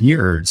 5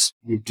 years,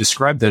 we've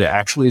described that it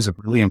actually is a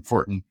really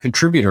important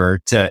contributor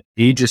to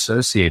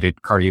age-associated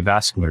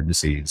cardiovascular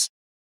disease.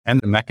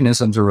 And the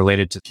mechanisms are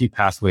related to key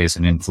pathways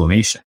and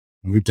inflammation.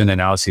 And we've done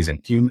analyses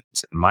in humans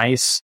and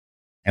mice,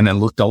 and then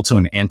looked also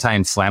in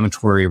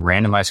anti-inflammatory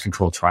randomized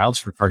controlled trials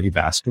for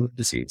cardiovascular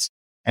disease.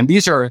 And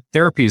these are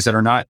therapies that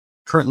are not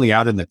currently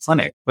out in the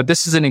clinic. But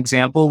this is an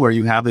example where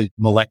you have a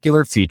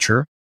molecular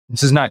feature.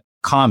 This is not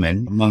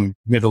common among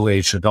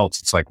middle-aged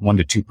adults. It's like 1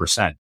 to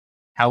 2%.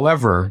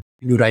 However,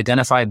 you would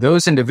identify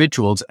those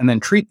individuals and then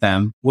treat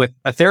them with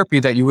a therapy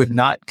that you would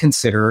not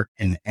consider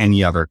in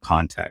any other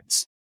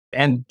context.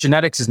 And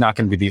genetics is not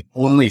going to be the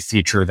only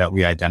feature that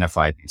we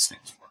identify these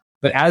things for.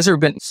 But as there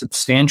have been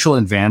substantial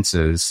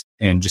advances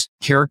in just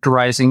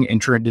characterizing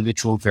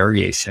inter-individual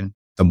variation,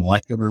 the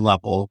molecular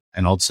level,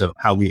 and also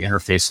how we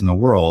interface in the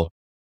world,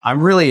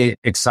 I'm really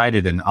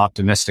excited and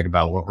optimistic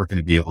about what we're going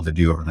to be able to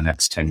do over the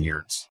next 10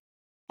 years.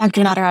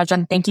 Dr.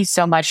 Natarajan, thank you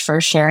so much for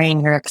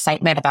sharing your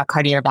excitement about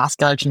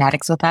cardiovascular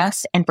genetics with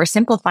us and for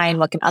simplifying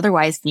what can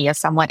otherwise be a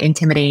somewhat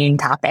intimidating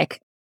topic.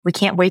 We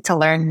can't wait to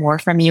learn more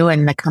from you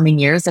in the coming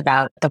years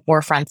about the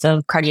forefronts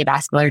of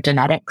cardiovascular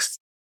genetics.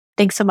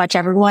 Thanks so much,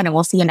 everyone, and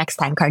we'll see you next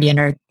time,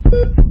 Cardio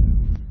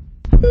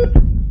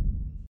Nerd.